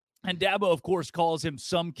 And Dabo, of course, calls him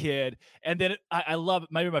some kid. And then I love it.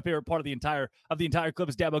 Maybe my favorite part of the entire clip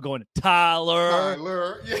is Dabo going,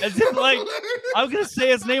 Tyler. Yeah. As if, like, I'm going to say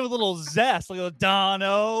his name with a little zest, like a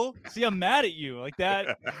Dono. See, I'm mad at you. Like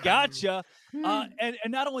that. Gotcha. And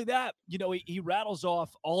not only that, he rattles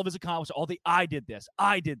off all of his accomplishments, I did this.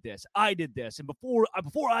 And before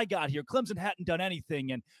I got here, Clemson hadn't done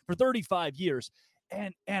anything. And for 35 years.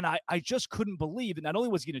 And I just couldn't believe it. Not only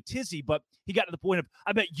was he in a tizzy, but he got to the point of,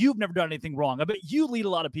 I bet you've never done anything wrong. I bet you lead a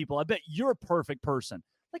lot of people. I bet you're a perfect person.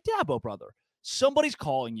 Like, Dabo, brother, somebody's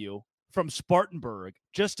calling you from Spartanburg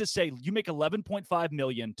just to say you make $11.5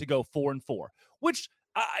 million to go 4-4, which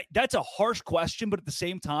that's a harsh question, but at the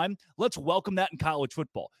same time, let's welcome that in college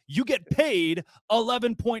football. You get paid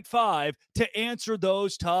 $11.5 to answer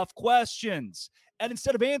those tough questions. And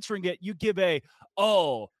instead of answering it, you give you're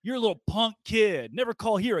a little punk kid. Never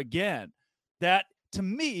call here again. That, to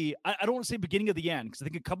me, I don't want to say beginning of the end, because I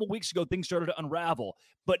think a couple weeks ago things started to unravel.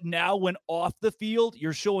 But now when off the field,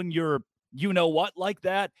 you're showing your you-know-what like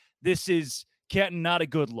that, this is, Kenton, not a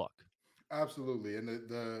good look. Absolutely. And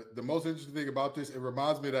the most interesting thing about this, it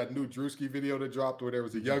reminds me of that new Drewski video that dropped where there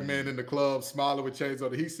was a young man in the club smiling with chains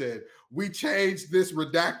on it. He said, we changed this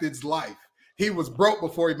redacted's life. He was broke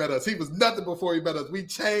before he met us. He was nothing before he met us. We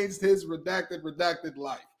changed his redacted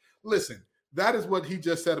life. Listen, that is what he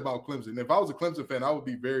just said about Clemson. If I was a Clemson fan, I would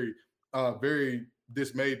be very, very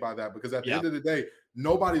dismayed by that, because at the end of the day,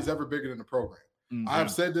 nobody's ever bigger than the program. Mm-hmm.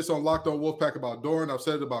 I've said this on Locked On Wolfpack about Doran. I've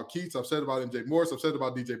said it about Keats. I've said it about MJ Morris. I've said it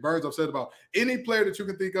about DJ Burns. I've said it about any player that you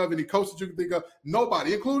can think of, any coach that you can think of.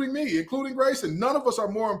 Nobody, including me, including Grayson. None of us are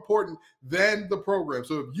more important than the program.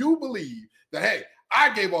 So if you believe that, hey,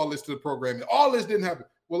 I gave all this to the program and all this didn't happen.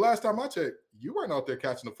 Well, last time I checked, you weren't out there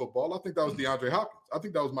catching the football. I think that was DeAndre Hopkins. I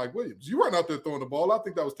think that was Mike Williams. You weren't out there throwing the ball. I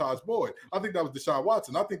think that was Taj Boyd. I think that was Deshaun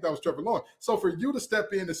Watson. I think that was Trevor Lawrence. So for you to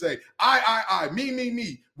step in and say, I,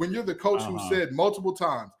 me, when you're the coach who said multiple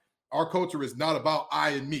times, our culture is not about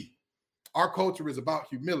I and me. Our culture is about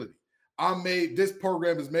humility. This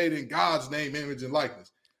program is made in God's name, image, and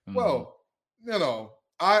likeness. Mm-hmm. Well,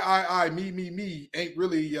 I, me ain't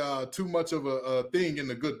really too much of a thing in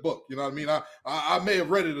the good book. You know what I mean? I may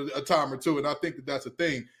have read it a time or two, and I think that that's a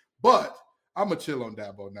thing. But I'm going to chill on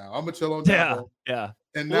Dabo now. I'm going to chill on Dabo. Yeah.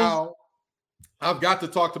 And now I've got to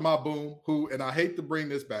talk to my boom, and I hate to bring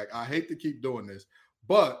this back. I hate to keep doing this,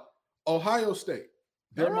 but Ohio State,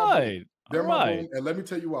 they're my boom. They're my boom. And let me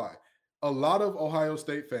tell you why. A lot of Ohio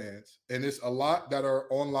State fans, and it's a lot that are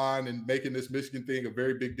online and making this Michigan thing a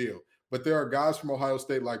very big deal. But there are guys from Ohio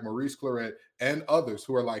State like Maurice Claret and others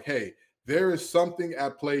who are like, hey, there is something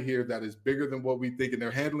at play here that is bigger than what we think. And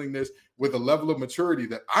they're handling this with a level of maturity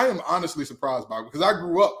that I am honestly surprised by, because I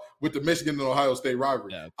grew up with the Michigan and Ohio State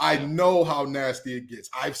rivalry. Yeah. I know how nasty it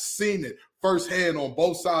gets. I've seen it firsthand on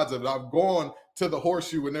both sides of it. I've gone to the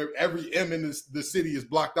Horseshoe and every M in the city is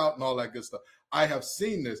blocked out and all that good stuff. I have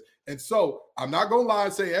seen this. And so I'm not going to lie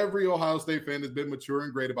and say every Ohio State fan has been mature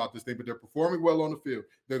and great about this thing, but they're performing well on the field.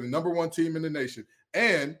 They're the number one team in the nation.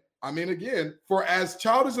 And I mean, again, for as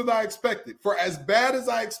childish as I expected, for as bad as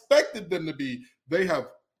I expected them to be, they have,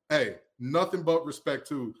 nothing but respect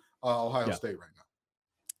to Ohio State right now.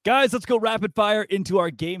 Guys, let's go rapid fire into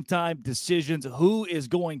our game time decisions. Who is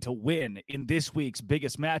going to win in this week's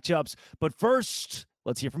biggest matchups? But first,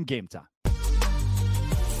 let's hear from Game Time.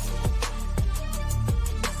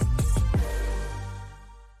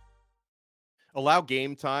 Allow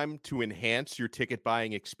Game Time to enhance your ticket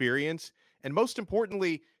buying experience. And most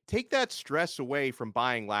importantly, take that stress away from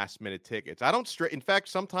buying last-minute tickets. I don't stress. In fact,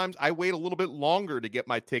 sometimes I wait a little bit longer to get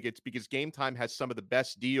my tickets because Game Time has some of the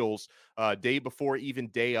best deals day before, even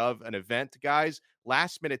day of an event. Guys,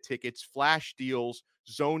 last-minute tickets, flash deals,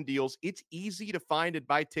 zone deals. It's easy to find and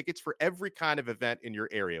buy tickets for every kind of event in your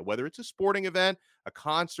area, whether it's a sporting event, a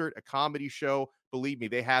concert, a comedy show. Believe me,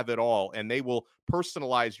 they have it all, and they will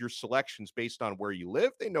personalize your selections based on where you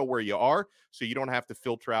live. They know where you are, so you don't have to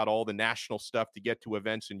filter out all the national stuff to get to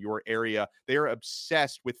events in your area. They are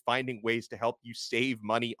obsessed with finding ways to help you save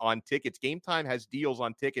money on tickets. Game Time has deals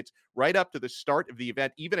on tickets right up to the start of the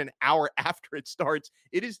event, even an hour after it starts.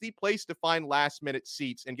 It is the place to find last-minute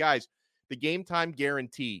seats. And guys, the Game Time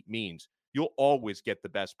guarantee means you'll always get the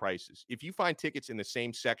best prices. If you find tickets in the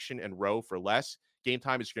same section and row for less, Game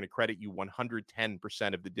Time is going to credit you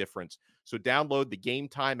 110% of the difference. So download the Game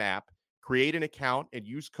Time app, create an account, and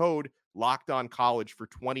use code LOCKEDONCollege for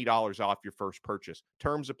 $20 off your first purchase.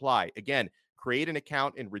 Terms apply. Again, create an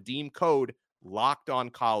account and redeem code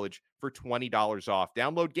LOCKEDONCollege for $20 off.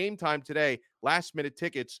 Download Game Time today. Last-minute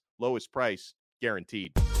tickets, lowest price,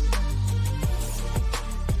 guaranteed.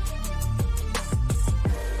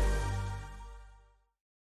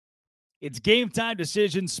 It's Game Time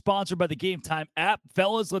Decisions, sponsored by the Game Time app.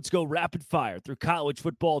 Fellas, let's go rapid fire through college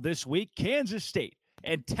football this week. Kansas State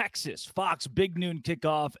and Texas. Fox big noon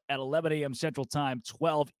kickoff at 11 a.m. Central Time,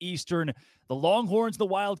 12 Eastern. The Longhorns, the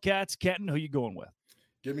Wildcats. Kenton, who you going with?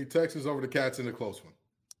 Give me Texas over the Cats in a close one.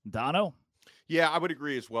 Dono? Yeah, I would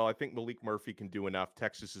agree as well. I think Malik Murphy can do enough.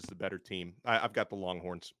 Texas is the better team. I've got the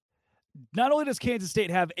Longhorns. Not only does Kansas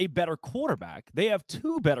State have a better quarterback, they have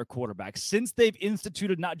two better quarterbacks since they've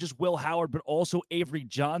instituted not just Will Howard, but also Avery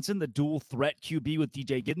Johnson, the dual threat QB with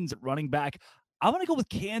DJ Giddens at running back. I'm going to go with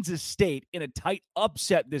Kansas State in a tight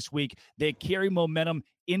upset this week. They carry momentum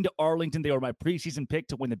into Arlington. They were my preseason pick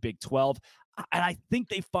to win the Big 12. And I think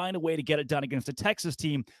they find a way to get it done against a Texas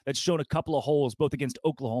team that's shown a couple of holes, both against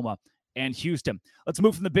Oklahoma and Houston. Let's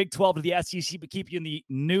move from the Big 12 to the SEC, but keep you in the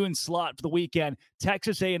noon slot for the weekend.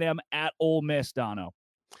 Texas A&M at Ole Miss, Dono.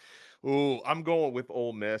 Ooh, I'm going with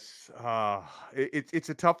Ole Miss. It's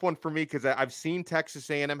a tough one for me because I've seen Texas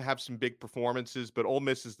A&M have some big performances, but Ole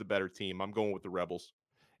Miss is the better team. I'm going with the Rebels.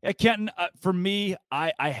 Yeah, Kenton, for me,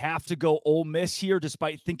 I have to go Ole Miss here,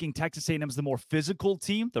 despite thinking Texas A&M is the more physical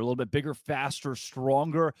team. They're a little bit bigger, faster,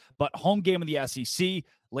 stronger, but home game in the SEC.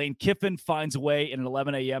 Lane Kiffin finds a way in an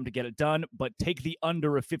 11 a.m. to get it done, but take the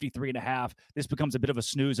under of 53.5. This becomes a bit of a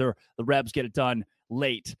snoozer. The Rebs get it done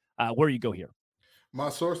late. Where do you go here? My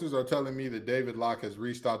sources are telling me that David Locke has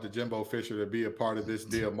reached out to Jimbo Fisher to be a part of this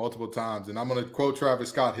deal multiple times. And I'm going to quote Travis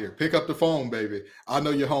Scott here. Pick up the phone, baby. I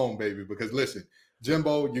know you're home, baby, because listen,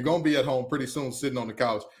 Jimbo, you're going to be at home pretty soon sitting on the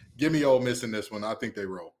couch. Give me Ole Miss in this one. I think they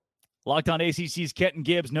roll. Locked on ACC's Kenton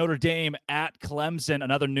Gibbs, Notre Dame at Clemson,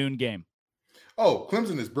 another noon game. Oh,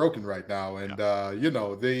 Clemson is broken right now. And,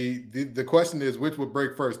 the question is, which would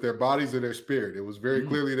break first, their bodies or their spirit? It was very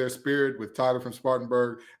clearly their spirit with Tyler from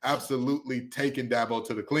Spartanburg absolutely taking Dabo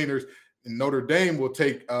to the cleaners. And Notre Dame will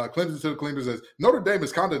take Clemson to the cleaners. As Notre Dame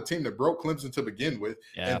is kind of the team that broke Clemson to begin with.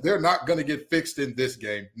 Yeah. And they're not going to get fixed in this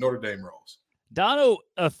game. Notre Dame rolls. Dono,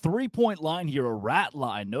 a 3-point line here, a rat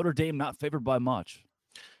line. Notre Dame not favored by much.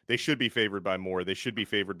 They should be favored by more. They should be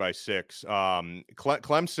favored by 6.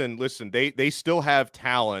 Clemson, listen, they still have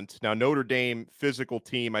talent. Now, Notre Dame, physical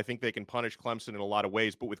team. I think they can punish Clemson in a lot of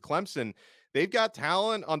ways. But with Clemson, they've got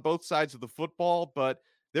talent on both sides of the football, but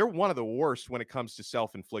they're one of the worst when it comes to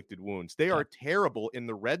self-inflicted wounds. They are terrible in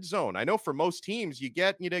the red zone. I know for most teams, you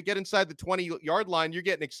get inside the 20-yard line, you're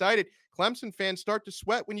getting excited. Clemson fans start to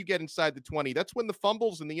sweat when you get inside the 20. That's when the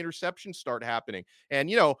fumbles and the interceptions start happening.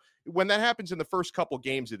 And, when that happens in the first couple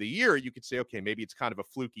games of the year, you could say, okay, maybe it's kind of a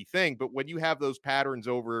fluky thing. But when you have those patterns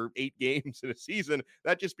over 8 games in a season,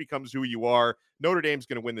 that just becomes who you are. Notre Dame's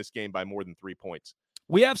going to win this game by more than 3 points.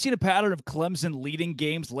 We have seen a pattern of Clemson leading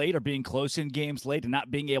games late or being close in games late and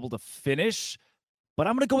not being able to finish. But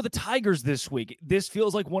I'm going to go with the Tigers this week. This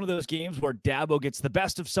feels like one of those games where Dabo gets the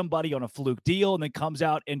best of somebody on a fluke deal and then comes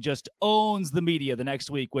out and just owns the media the next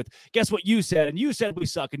week with, guess what you said? And you said we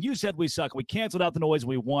suck. And you said we suck. We canceled out the noise.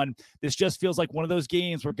 We won. This just feels like one of those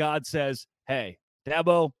games where God says, hey,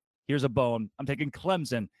 Dabo, here's a bone. I'm taking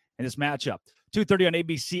Clemson in this matchup. 2:30 on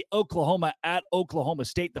ABC, Oklahoma at Oklahoma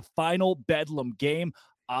State, the final Bedlam game.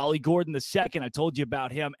 Ollie Gordon II, I told you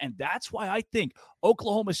about him, and that's why I think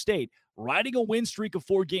Oklahoma State, riding a win streak of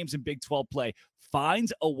 4 games in Big 12 play,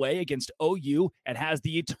 finds a way against OU and has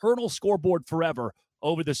the eternal scoreboard forever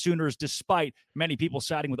over the Sooners, despite many people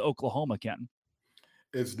siding with Oklahoma, Ken.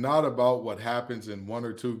 It's not about what happens in 1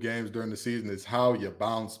 or 2 games during the season. It's how you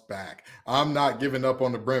bounce back. I'm not giving up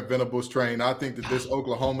on the Brent Venables train. I think that this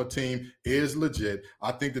Oklahoma team is legit.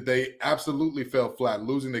 I think that they absolutely fell flat,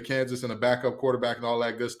 losing to Kansas and a backup quarterback and all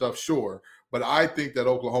that good stuff, sure. But I think that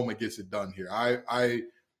Oklahoma gets it done here.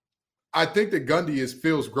 I think that Gundy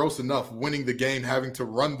feels gross enough winning the game, having to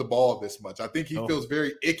run the ball this much. I think he feels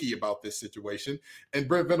very icky about this situation, and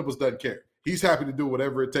Brent Venables doesn't care. He's happy to do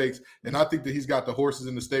whatever it takes, and I think that he's got the horses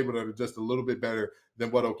in the stable that are just a little bit better than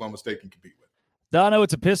what Oklahoma State can compete with. Dono,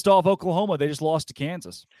 it's a pissed-off Oklahoma. They just lost to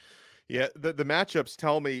Kansas. Yeah, the matchups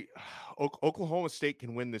tell me Oklahoma State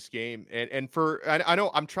can win this game. And I know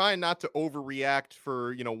I'm trying not to overreact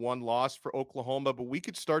for, one loss for Oklahoma, but we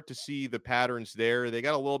could start to see the patterns there. They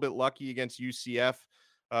got a little bit lucky against UCF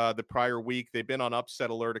the prior week. They've been on upset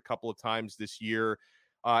alert a couple of times this year.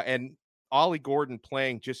 And Ollie Gordon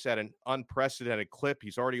playing just at an unprecedented clip.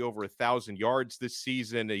 He's already over 1,000 yards this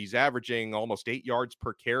season. He's averaging almost 8 yards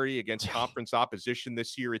per carry against conference opposition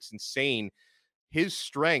this year. It's insane. His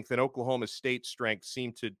strength and Oklahoma State's strength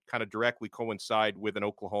seem to kind of directly coincide with an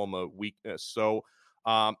Oklahoma weakness. So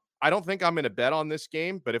I don't think I'm going to bet on this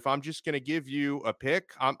game, but if I'm just going to give you a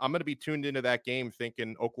pick, I'm going to be tuned into that game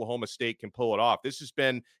thinking Oklahoma State can pull it off. This has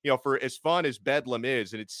been, for as fun as Bedlam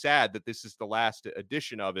is, and it's sad that this is the last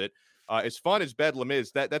edition of it, as fun as Bedlam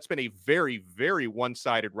is, that's been a very, very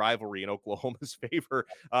one-sided rivalry in Oklahoma's favor.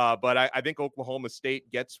 But I think Oklahoma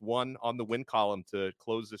State gets one on the win column to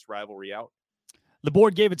close this rivalry out. The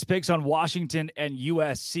board gave its picks on Washington and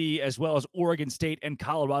USC, as well as Oregon State and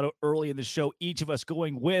Colorado early in the show, each of us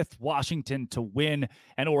going with Washington to win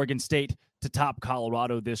and Oregon State to top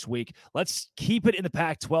Colorado this week. Let's keep it in the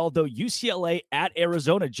Pac-12, though. UCLA at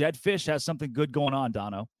Arizona. Jed Fish has something good going on,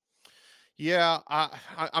 Dono. Yeah,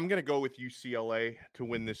 I'm going to go with UCLA to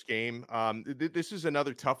win this game. This is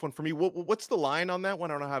another tough one for me. What's the line on that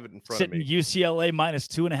one? I don't have it in front of me. UCLA minus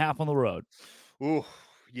 2.5 on the road. Ooh,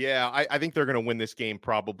 yeah, I think they're going to win this game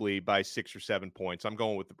probably by 6 or 7 points. I'm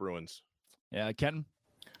going with the Bruins. Yeah, Kenton?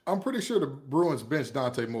 I'm pretty sure the Bruins benched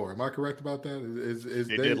Dante Moore. Am I correct about that?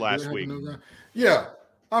 They did last week. Yeah,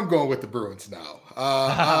 I'm going with the Bruins now.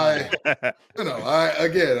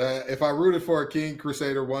 If I rooted for a King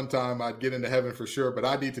Crusader one time, I'd get into heaven for sure, but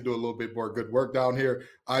I need to do a little bit more good work down here.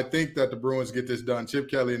 I think that the Bruins get this done. Chip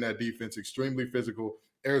Kelly in that defense, extremely physical.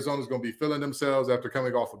 Arizona's going to be feeling themselves after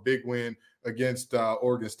coming off a big win against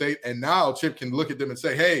Oregon State. And now Chip can look at them and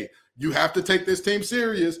say, hey, you have to take this team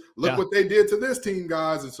serious. Look what they did to this team,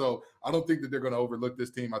 guys. And so I don't think that they're going to overlook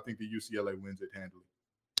this team. I think the UCLA wins it handily.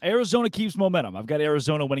 Arizona keeps momentum. I've got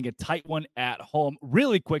Arizona winning a tight one at home.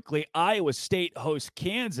 Really quickly, Iowa State hosts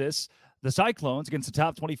Kansas. The Cyclones against the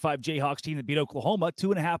top 25 Jayhawks team that beat Oklahoma,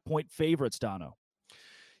 2.5-point favorites, Dono.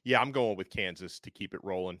 Yeah, I'm going with Kansas to keep it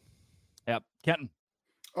rolling. Yep. Kenton.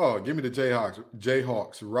 Oh, give me the Jayhawks.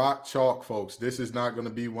 Jayhawks, rock chalk, folks. This is not going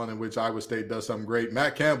to be one in which Iowa State does something great.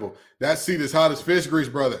 Matt Campbell, that seat is hot as fish grease,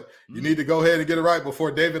 brother. You need to go ahead and get it right before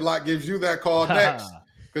David Locke gives you that call next.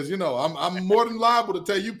 Because, I'm more than liable to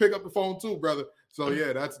tell you pick up the phone too, brother. So,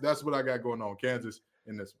 yeah, that's what I got going on. Kansas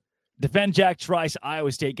in this one. Defend Jack Trice.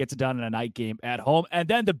 Iowa State gets it done in a night game at home. And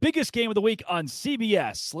then the biggest game of the week on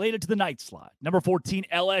CBS, slated to the night slot. Number 14,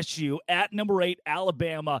 LSU at number 8,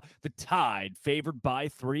 Alabama. The Tide favored by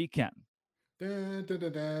 3, Ken.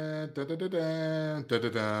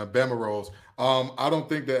 Bama rolls. I don't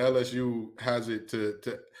think that LSU has it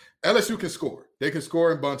to LSU can score. They can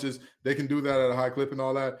score in bunches. They can do that at a high clip and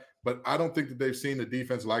all that. But I don't think that they've seen the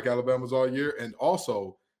defense like Alabama's all year. And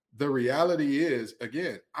also, the reality is,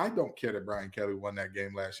 again, I don't care that Brian Kelly won that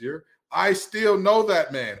game last year. I still know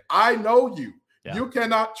that man. I know you. Yeah. You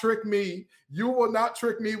cannot trick me. You will not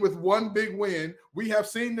trick me with one big win. We have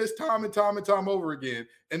seen this time and time and time over again.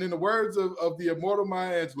 And in the words of the immortal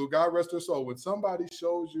Maya Angelou, God rest her soul, when somebody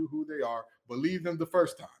shows you who they are, believe them the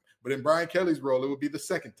first time. But in Brian Kelly's role, it would be the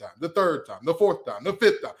second time, the third time, the fourth time, the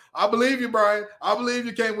fifth time. I believe you, Brian. I believe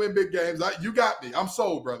you can't win big games. You got me. I'm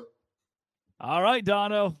sold, brother. All right,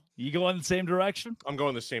 Dono. You going the same direction? I'm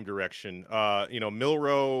going the same direction.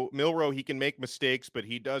 Milroe, he can make mistakes, but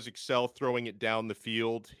he does excel throwing it down the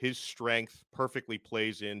field. His strength perfectly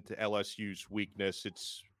plays into LSU's weakness.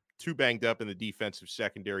 It's too banged up in the defensive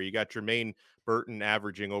secondary. You got Jermaine Burton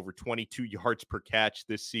averaging over 22 yards per catch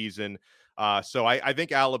this season. So I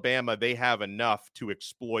think Alabama, they have enough to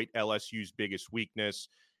exploit LSU's biggest weakness.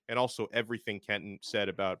 And also everything Kenton said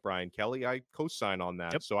about Brian Kelly, I co-sign on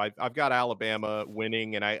that. Yep. So I've got Alabama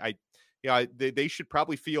winning, and they should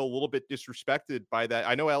probably feel a little bit disrespected by that.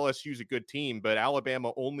 I know LSU's a good team, but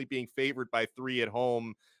Alabama only being favored by 3 at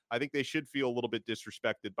home, I think they should feel a little bit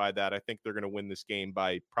disrespected by that. I think they're going to win this game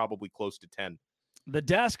by probably close to 10. The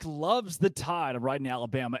desk loves the tide of riding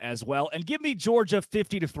Alabama as well. And give me Georgia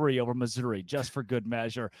 50-3 over Missouri, just for good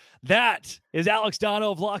measure. That is Alex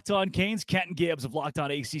Dono of Locked On Canes, Kenton Gibbs of Locked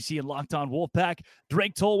On ACC and Locked On Wolfpack,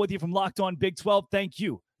 Drake Toll with you from Locked On Big 12. Thank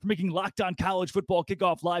you for making Locked On College Football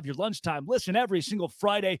Kickoff Live your lunchtime. Listen every single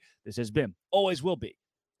Friday. This has been, always will be,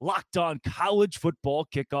 Locked On College Football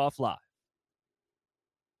Kickoff Live.